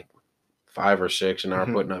up like 5 or 6 and are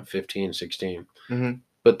putting up 15, 16.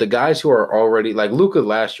 But the guys who are already, like Luka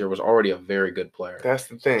last year was already a very good player. That's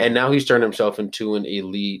the thing. And now he's turned himself into an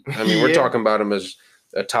elite. I mean, we're talking about him as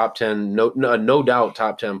a top 10, no doubt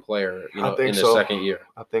top 10 player in his second year.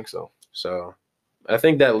 I think so. So I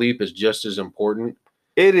think that leap is just as important.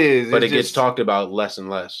 It is. But it gets talked about less and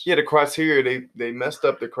less. Yeah, the criteria, they messed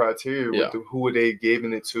up the criteria with who they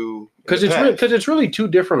giving it to. Because it's really 2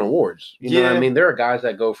 different awards. You know what I mean? There are guys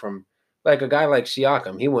that go from, like a guy like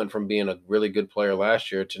Siakam, he went from being a really good player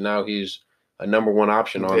last year to now he's a number 1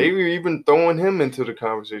 option on. They were even throwing him into the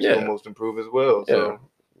conversation for most improved as well. So.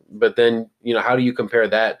 But then, how do you compare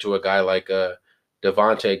that to a guy like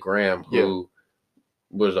Devontae Graham, who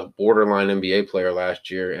was a borderline NBA player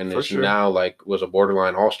last year and is now like was a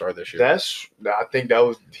borderline all-star this year. I think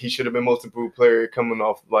he should have been most improved player coming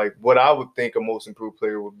off like what I would think a most improved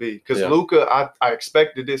player would be. Because Luka, I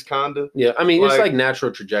expected this kinda. Yeah, I mean it's like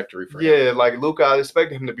natural trajectory for him. Yeah, like Luka, I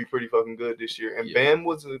expected him to be pretty fucking good this year. And Bam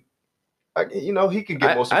was he can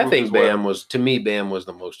get most improved. I think Bam was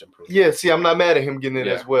the most improved. Yeah, see, I'm not mad at him getting it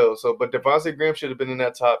as well. So but Devontae Graham should have been in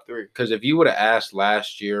that top 3. Because if you would have asked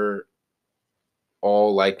last year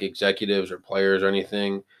all like executives or players or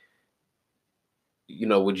anything,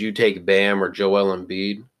 would you take Bam or Joel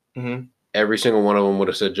Embiid? Every single one of them would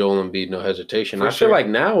have said Joel Embiid, no hesitation. I feel like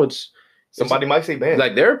now somebody might say Bam.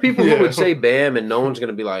 Like there are people who would say Bam, and no one's going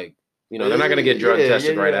to be like, they're not going to get drug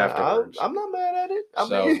tested right afterwards. I'm not mad at it.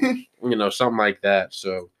 I mean, something like that.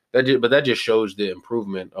 So that just shows the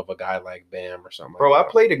improvement of a guy like Bam or something. Bro, like that.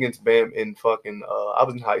 I played against Bam in fucking. I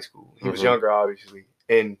was in high school. He was younger, obviously.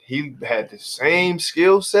 And he had the same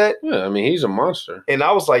skill set. Yeah, I mean, he's a monster. And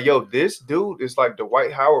I was like, yo, this dude is like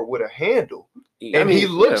Dwight Howard with a handle. He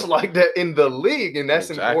looks like that in the league, and that's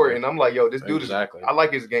important. I'm like, yo, this dude is – I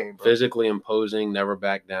like his game, bro. Physically imposing, never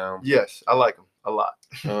back down. Yes, I like him a lot.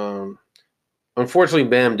 Unfortunately,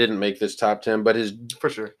 Bam didn't make this top 10, but his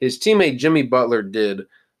teammate Jimmy Butler did.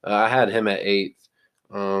 I had him at 8th.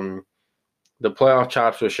 The playoff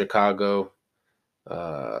chops with Chicago.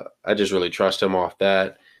 I just really trust him off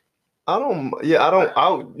that.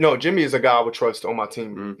 No, Jimmy is a guy I would trust on my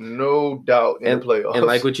team. No doubt in the playoffs. And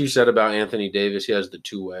like what you said about Anthony Davis, he has the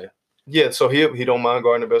 2-way. Yeah, so he don't mind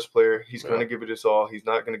guarding the best player. He's going to give it his all. He's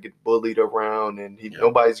not going to get bullied around, and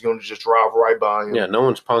nobody's going to just drive right by him. Yeah, no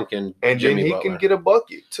one's punking and Jimmy then he Butler. Can get a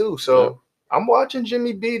bucket, too. So I'm watching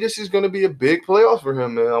Jimmy B. This is going to be a big playoff for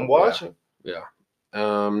him, man. I'm watching. Yeah.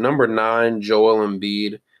 Number 9, Joel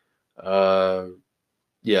Embiid.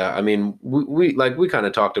 Yeah, I mean, we kind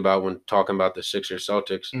of talked about when talking about the Sixers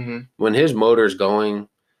Celtics. When his motor's going,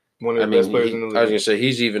 one of the best players in the league. I was going to say,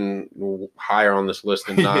 he's even higher on this list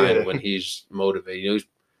than 9 when he's motivated.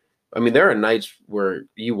 There are nights where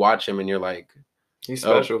you watch him and you're like, he's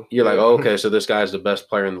special. You're like, oh, okay, so this guy's the best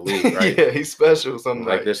player in the league, right? Yeah, he's special some like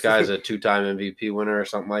nights. This guy's a 2-time MVP winner or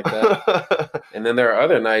something like that. And then there are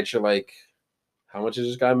other nights you're like, how much is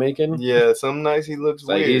this guy making? Yeah, some nights he looks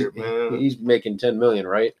weird, man. He's making $10 million,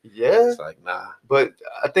 right? Yeah. It's like, nah. But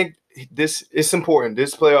I think it's important.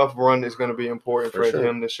 This playoff run is going to be important for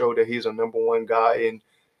him to show that he's a number one guy, and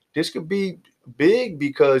this could be big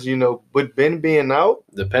because with Ben being out,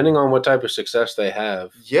 depending on what type of success they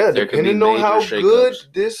have, depending on how good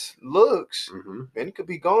this looks, Ben could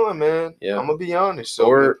be gone, man. Yeah, I'm gonna be honest. So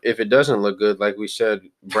or if it doesn't look good, like we said,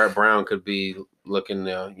 Brett Brown could be looking.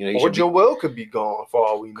 Or Joel could be gone for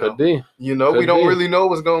all we know. Could be. We don't really know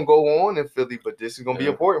what's gonna go on in Philly, but this is gonna be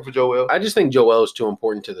important for Joel. I just think Joel is too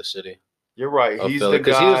important to the city. You're right. He's the guy,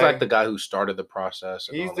 because he was like the guy who started the process.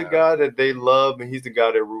 He's the guy that they love, and he's the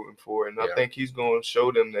guy they're rooting for. And I think he's going to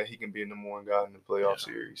show them that he can be the number one guy in the playoff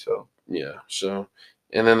series. So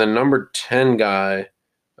and then the number 10 guy,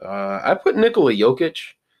 I put Nikola Jokic.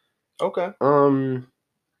 Okay.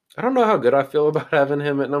 I don't know how good I feel about having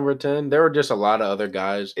him at number 10. There were just a lot of other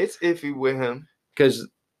guys. It's iffy with him because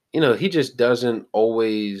he just doesn't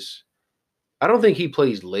always. I don't think he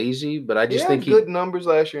plays lazy, but I just think he had good numbers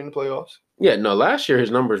last year in the playoffs. Yeah, no, last year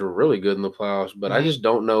his numbers were really good in the playoffs, but I just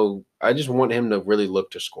don't know. I just want him to really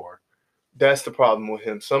look to score. That's the problem with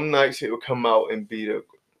him. Some nights he'll come out and be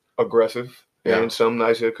aggressive, and some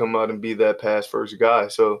nights he'll come out and be that pass first guy.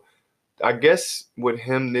 So I guess with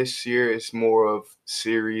him this year, it's more of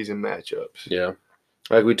series and matchups. Yeah,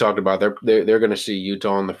 like we talked about, they're going to see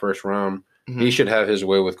Utah in the first round. He should have his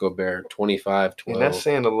way with Gobert, 25-12. And that's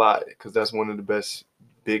saying a lot because that's one of the best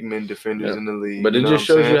big men defenders in the league. But it just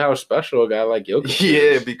shows you how special a guy like Jokic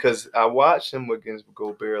is. Because I watched him against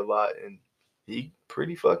Gobert a lot, and he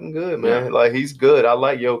pretty fucking good, man. Yeah. Like, he's good. I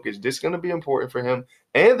like Jokic. This is going to be important for him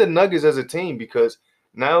and the Nuggets as a team because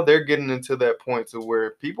now they're getting into that point to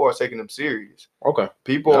where people are taking them serious. Okay.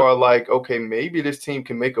 People are like, okay, maybe this team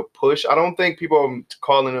can make a push. I don't think people are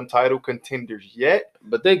calling them title contenders yet.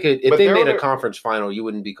 But they could. If they made a conference final, you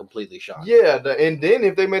wouldn't be completely shocked. Yeah, and then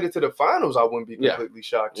if they made it to the finals, I wouldn't be completely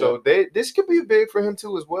shocked. So this could be big for him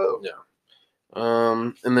too as well. Yeah.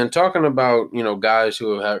 And then talking about guys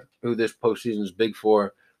who this postseason is big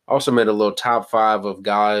for, I also made a little top 5 of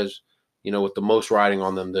guys with the most riding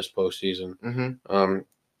on them this postseason. Mm-hmm.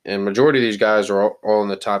 And majority of these guys are all in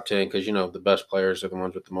the top 10 because, the best players are the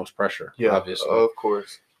ones with the most pressure, obviously. Of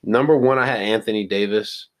course. Number 1, I had Anthony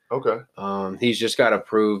Davis. Okay. He's just got to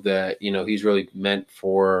prove that, he's really meant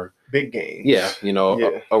for big games. Yeah.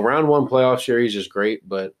 A round 1 playoff series is great,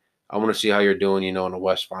 but I want to see how you're doing, in the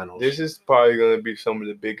West Finals. This is probably going to be some of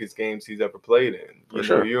the biggest games he's ever played in. For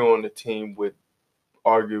sure. You're on the team with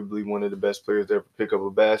arguably one of the best players to ever pick up a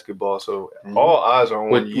basketball. So all eyes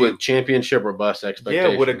are on you. With championship or bust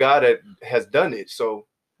expectations. Yeah, with a guy that has done it. So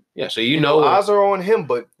so eyes are on him,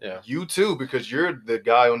 but you too, because you're the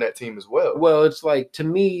guy on that team as well. Well, it's like, to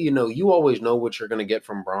me, you always know what you're going to get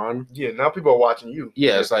from Bron. Yeah, now people are watching you.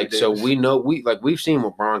 Yeah, it's like, so we know, we've seen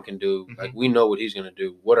what Bron can do. Mm-hmm. Like, we know what he's going to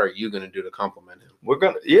do. What are you going to do to compliment him?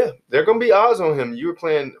 They're going to be eyes on him. You were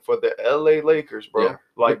playing for the LA Lakers, bro. Yeah.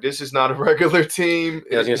 Like, this is not a regular team.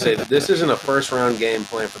 Yeah, I was going to say, this isn't a first-round game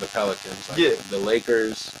playing for the Pelicans. Like, the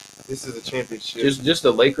Lakers. This is a championship. Just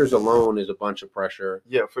the Lakers alone is a bunch of pressure.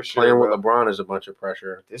 Yeah, for sure. Playing with LeBron is a bunch of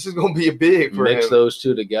pressure. This is going to be a big for Mix him. those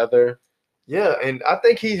two together. Yeah, and I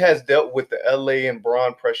think he has dealt with the LA and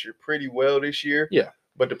Bron pressure pretty well this year. Yeah.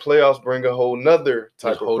 But the playoffs bring a whole nother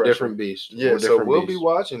type of pressure. A whole different beast. Yeah, so we'll be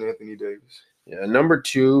watching Anthony Davis. Yeah, number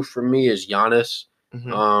 2 for me is Giannis.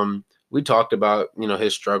 Mm-hmm. We talked about,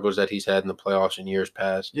 his struggles that he's had in the playoffs in years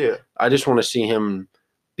past. Yeah. I just want to see him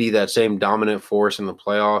be that same dominant force in the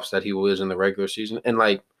playoffs that he was in the regular season. And,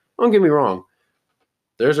 don't get me wrong.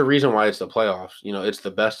 There's a reason why it's the playoffs. It's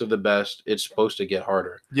the best of the best. It's supposed to get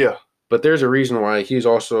harder. Yeah. But there's a reason why he's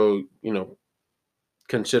also,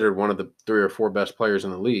 considered one of the 3 or 4 best players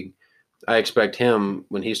in the league. I expect him,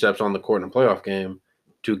 when he steps on the court in a playoff game,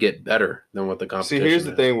 to get better than what the competition is. See, here's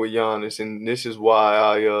the thing with Giannis, and this is why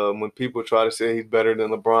I when people try to say he's better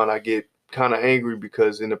than LeBron, I get kind of angry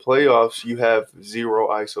because in the playoffs, you have 0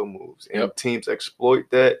 ISO moves, and teams exploit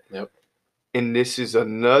that. Yep. And this is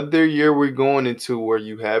another year we're going into where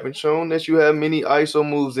you haven't shown that you have many ISO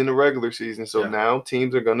moves in the regular season. So now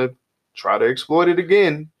teams are going to try to exploit it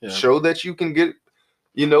again, show that you can get,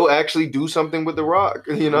 actually do something with the rock,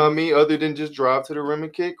 what I mean, other than just drive to the rim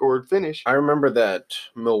and kick or finish. I remember that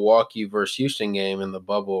Milwaukee versus Houston game in the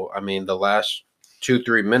bubble. I mean, the last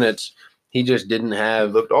 2-3 minutes, he just didn't have.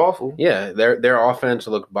 It looked awful. Yeah, their offense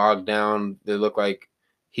looked bogged down. They looked like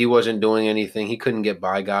he wasn't doing anything. He couldn't get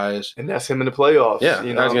by guys. And that's him in the playoffs. Yeah, I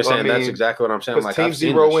was going to say, that's exactly what I'm saying. Like, teams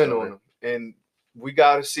zero in on him. And we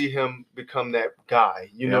got to see him become that guy.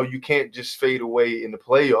 You know, you can't just fade away in the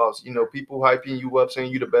playoffs. You know, people hyping you up,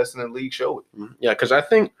 saying you're the best in the league. Show it. Yeah, because I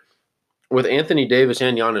think with Anthony Davis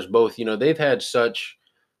and Giannis both, you know, they've had such –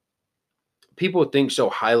 people think so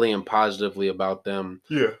highly and positively about them.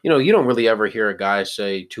 Yeah. You know, you don't really ever hear a guy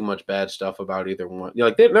say too much bad stuff about either one. You know,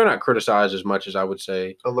 like they're not criticized as much as I would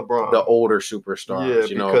say a LeBron, the older superstars. Yeah,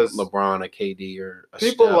 you know, LeBron, a KD, or a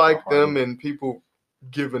people Steph, like them, and people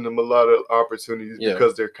giving them a lot of opportunities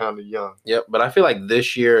because they're kind of young. Yep, but I feel like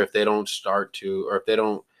this year, if they don't start to, or if they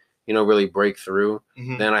don't, you know, really break through,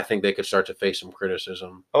 then I think they could start to face some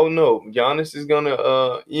criticism. Oh no, Giannis is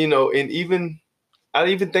gonna, you know, and even I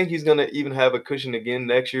even think he's gonna even have a cushion again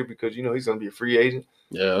next year because you know he's gonna be a free agent.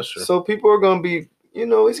 Yeah, that's true. So people are gonna be, you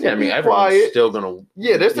know, it's gonna be quiet. Still gonna,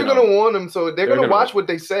 they're still gonna want him. So they're gonna watch what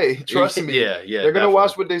they say. Trust me. Yeah, they're gonna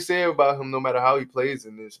watch what they say about him, no matter how he plays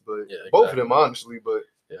in this. But both of them, honestly. But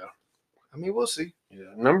I mean, we'll see.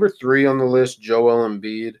 Yeah, number 3 on the list, Joel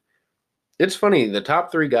Embiid. It's funny. The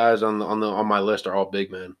top 3 guys on my list are all big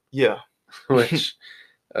men. Yeah, which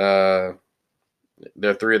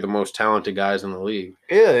they're 3 of the most talented guys in the league.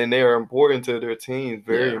 Yeah, and they are important to their teams.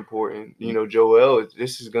 Very important. You know, Joel,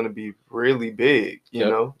 this is going to be really big. You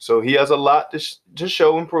know, so he has a lot to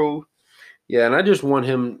show and prove. Yeah, and I just want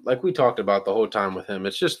him, like we talked about the whole time with him.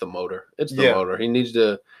 It's just the motor. It's the motor. He needs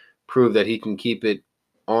to prove that he can keep it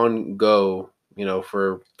on go, you know,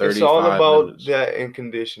 for 35 minutes. It's all about that and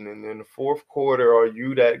conditioning. In the fourth quarter, are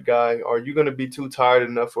you that guy? Are you going to be too tired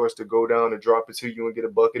enough for us to go down and drop it to you and get a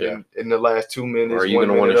bucket in the last 2 minutes? Or are you going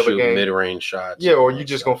to want to shoot mid-range shots? Yeah, or are you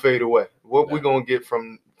just going to fade away? What we going to get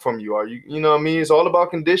from you? Are you know what I mean? It's all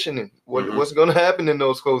about conditioning. What's going to happen in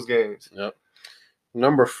those close games? Yep.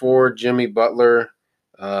 Number 4, Jimmy Butler.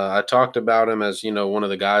 I talked about him as, you know, one of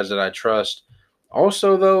the guys that I trust.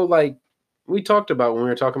 Also, though, like, we talked about when we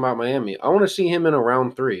were talking about Miami, I want to see him in a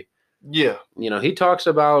round 3. Yeah. You know, he talks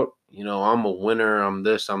about, you know, I'm a winner, I'm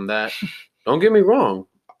this, I'm that. Don't get me wrong.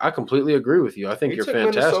 I completely agree with you. I think you're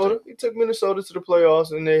fantastic. He took Minnesota to the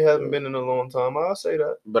playoffs, and they haven't been in a long time. I'll say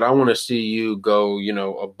that. But I want to see you go, you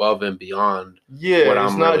know, above and beyond. Yeah, what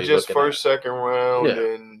it's not really just first, second round. Yeah.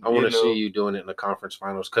 And I want to see you doing it in the conference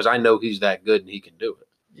finals because I know he's that good and he can do it.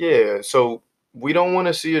 Yeah, so we don't want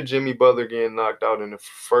to see a Jimmy Butler getting knocked out in the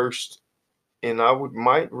first. And I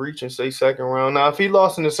might reach and say second round. Now, if he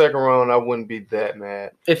lost in the second round, I wouldn't be that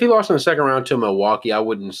mad. If he lost in the second round to Milwaukee, I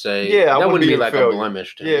wouldn't say that wouldn't be like a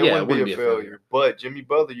blemish. Yeah, it wouldn't be a failure. But Jimmy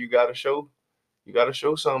Butler, you got to show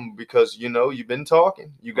something because you know you've been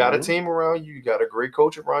talking. You got a team around you. You got a great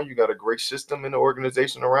coach around you. You got a great system in the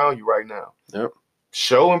organization around you right now. Yep.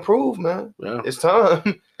 Show and prove, man. Yeah. It's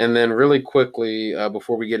time. And then really quickly,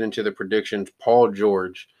 before we get into the predictions, Paul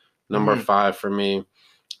George, number 5 for me.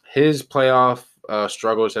 His playoff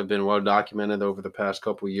struggles have been well documented over the past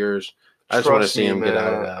couple of years. I just want to see him get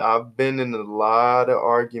out of that. I've been in a lot of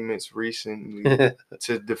arguments recently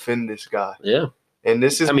to defend this guy. Yeah. And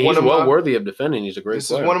this is he's well worthy of defending. He's a great player.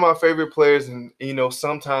 This is one of my favorite players, and you know,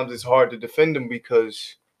 sometimes it's hard to defend him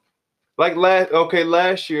because like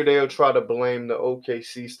last year they'll try to blame the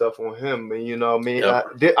OKC stuff on him. And you know what I mean?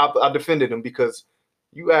 Yep. I defended him because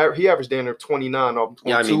he averaged down there 29 on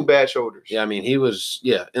 2 bad shoulders. Yeah, I mean, he was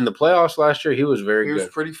in the playoffs last year, he was very good. He was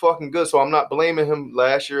pretty fucking good, so I'm not blaming him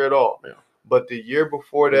last year at all. Yeah. But the year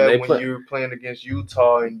before that, when you were playing against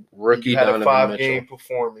Utah and rookie had a 5-game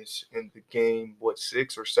performance in the game,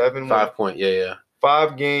 6 or 7? 5 point, yeah.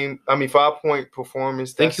 5-point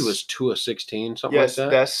performance. I think he was 2 of 16, something like that.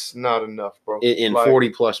 Yes, that's not enough, bro. In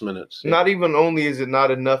 40-plus minutes. Yeah. Not even only is it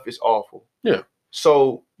not enough, it's awful. Yeah.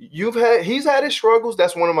 So he's had his struggles.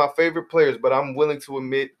 That's one of my favorite players, but I'm willing to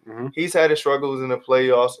admit he's had his struggles in the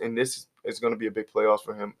playoffs, and this is going to be a big playoffs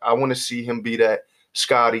for him. I want to see him be that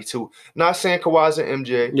Scotty too. Not saying Kawhi's an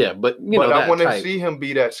MJ. Yeah, but I want to see him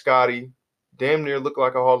be that Scotty, damn near look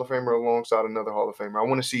like a Hall of Famer alongside another Hall of Famer. I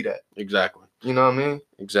want to see that. Exactly. You know what I mean?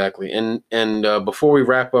 Exactly. And before we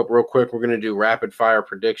wrap up real quick, we're going to do rapid fire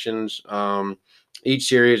predictions. Each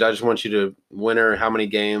series, I just want you to winner, how many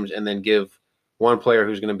games, and then give one player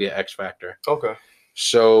who's going to be an X factor. Okay.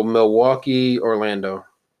 So Milwaukee, Orlando.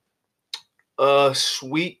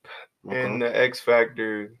 Sweep. Okay. And the X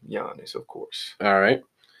factor, Giannis, of course. All right.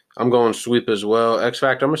 I'm going sweep as well. X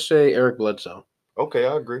factor, I'm going to say Eric Bledsoe. Okay,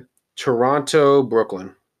 I agree. Toronto,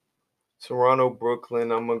 Brooklyn. Toronto,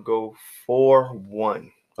 Brooklyn, I'm going to go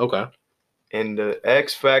 4-1. Okay. And the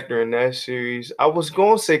X factor in that series, I was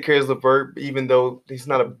going to say Caris LeVert, even though he's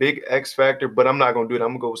not a big X factor, but I'm not going to do it. I'm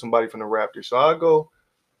going to go with somebody from the Raptors. So I'll go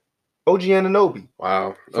OG Anunoby.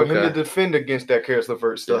 Wow. For him to defend against that Karis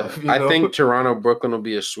LeVert stuff. Yeah. I think Toronto Brooklyn will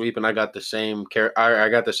be a sweep, and I got the same I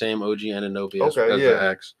got the same OG Anunoby as the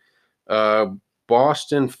X.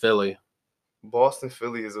 Boston Philly. Boston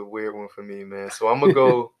Philly is a weird one for me, man. So I'm gonna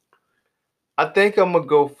go. I think I'm gonna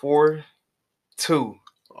go 4-2.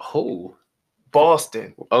 Oh,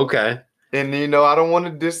 Boston. Okay. And I don't want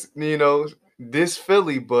to diss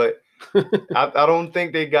Philly, but I don't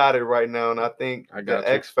think they got it right now. And I think the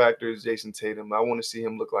X factor is Jason Tatum. I want to see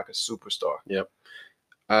him look like a superstar. Yep.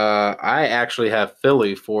 I actually have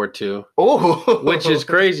Philly 4-2. Oh, which is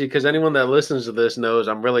crazy because anyone that listens to this knows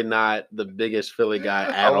I'm really not the biggest Philly guy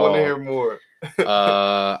at all. I want to hear more.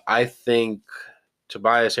 I think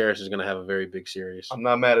Tobias Harris is going to have a very big series. I'm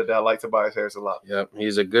not mad at that. I like Tobias Harris a lot. Yep,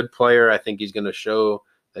 he's a good player. I think he's going to show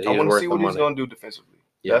that he's worth the money. I want to see what he's going to do defensively.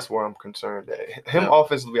 Yeah. That's where I'm concerned at. Him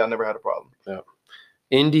offensively, I never had a problem. Yeah.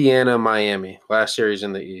 Indiana, Miami, last series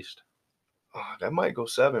in the East. That might go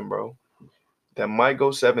 7, bro. That might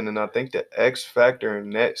go 7, and I think the X factor in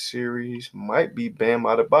that series might be Bam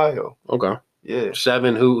Adebayo. Okay. Yeah.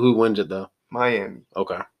 7. Who wins it though? Miami.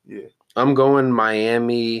 Okay. Yeah. I'm going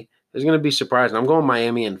Miami. It's going to be surprising. I'm going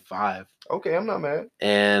Miami in 5. Okay, I'm not mad.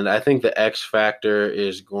 And I think the X factor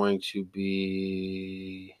is going to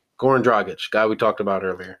be Goran Dragic, guy we talked about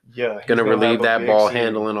earlier. Yeah. Going to relieve that ball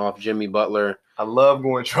handling off Jimmy Butler. I love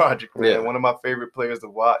Goran Dragic, man. Yeah. One of my favorite players to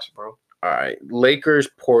watch, bro. All right. Lakers,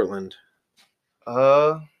 Portland.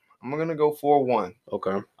 I'm gonna go 4-1.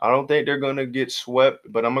 Okay. I don't think they're gonna get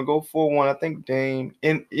swept, but I'm gonna go 4-1. I think Dame,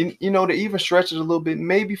 and the even stretches a little bit,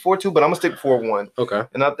 maybe 4-2, but I'm gonna stick 4-1. Okay.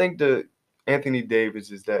 And I think the Anthony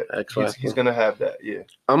Davis is that he's gonna have that. Yeah.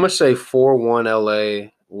 I'm gonna say 4-1 LA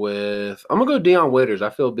with. I'm gonna go Deion Waiters. I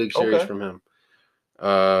feel a big series from him.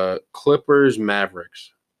 Clippers,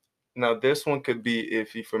 Mavericks. Now this one could be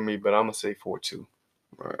iffy for me, but I'm gonna say 4-2.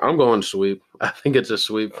 I'm going sweep. I think it's a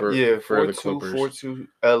sweep for the Clippers. 4-2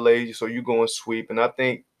 LA. So you going sweep, and I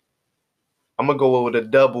think I'm gonna go with a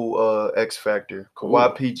double X factor.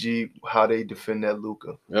 Kawhi, PG, how they defend that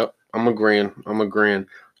Luka. Yep, I'm agreeing.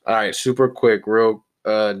 All right, super quick, real.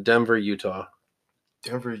 Denver, Utah.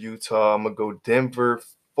 Denver, Utah. I'm gonna go Denver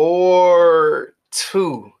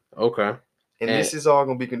 4-2. Okay. And this is all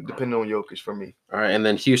gonna be depending on Jokic for me. All right, and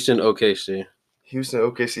then Houston, OKC. Houston.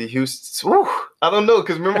 Whew, I don't know,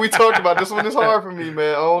 because remember we talked about this one is hard for me,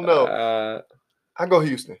 man. I don't know. I go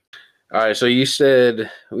Houston. All right, so you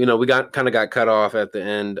said, we got cut off at the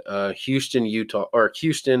end. Houston, Utah, or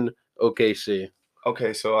Houston, OKC.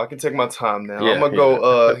 Okay, so I can take my time now. I'm gonna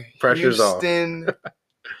go pressure's Houston,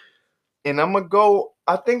 and I'm gonna go.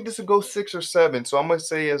 I think this will go 6 or 7. So I'm gonna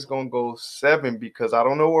say it's gonna go 7 because I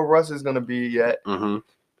don't know where Russ is gonna be yet, and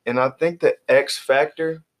I think the X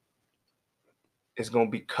factor is going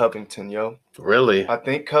to be Covington, yo. Really? I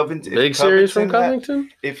think Covington. Big series from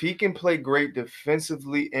Covington? If he can play great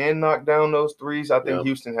defensively and knock down those threes, I think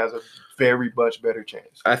Houston has a very much better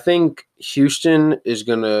chance. I think Houston is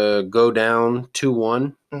going to go down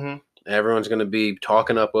 2-1. Everyone's going to be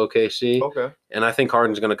talking up OKC. Okay. And I think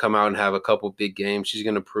Harden's going to come out and have a couple big games. He's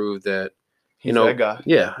going to prove that, he's that guy.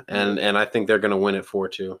 Yeah, and I think they're going to win it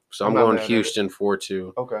 4-2. So I'm going Houston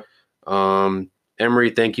 4-2. Okay.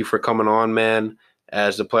 Emery, thank you for coming on, man.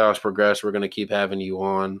 As the playoffs progress, we're going to keep having you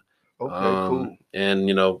on. Okay, cool. And,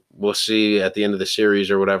 we'll see at the end of the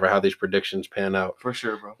series or whatever how these predictions pan out. For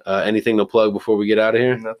sure, bro. Anything to plug before we get out of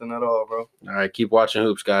here? Nothing at all, bro. All right, keep watching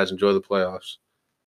hoops, guys. Enjoy the playoffs.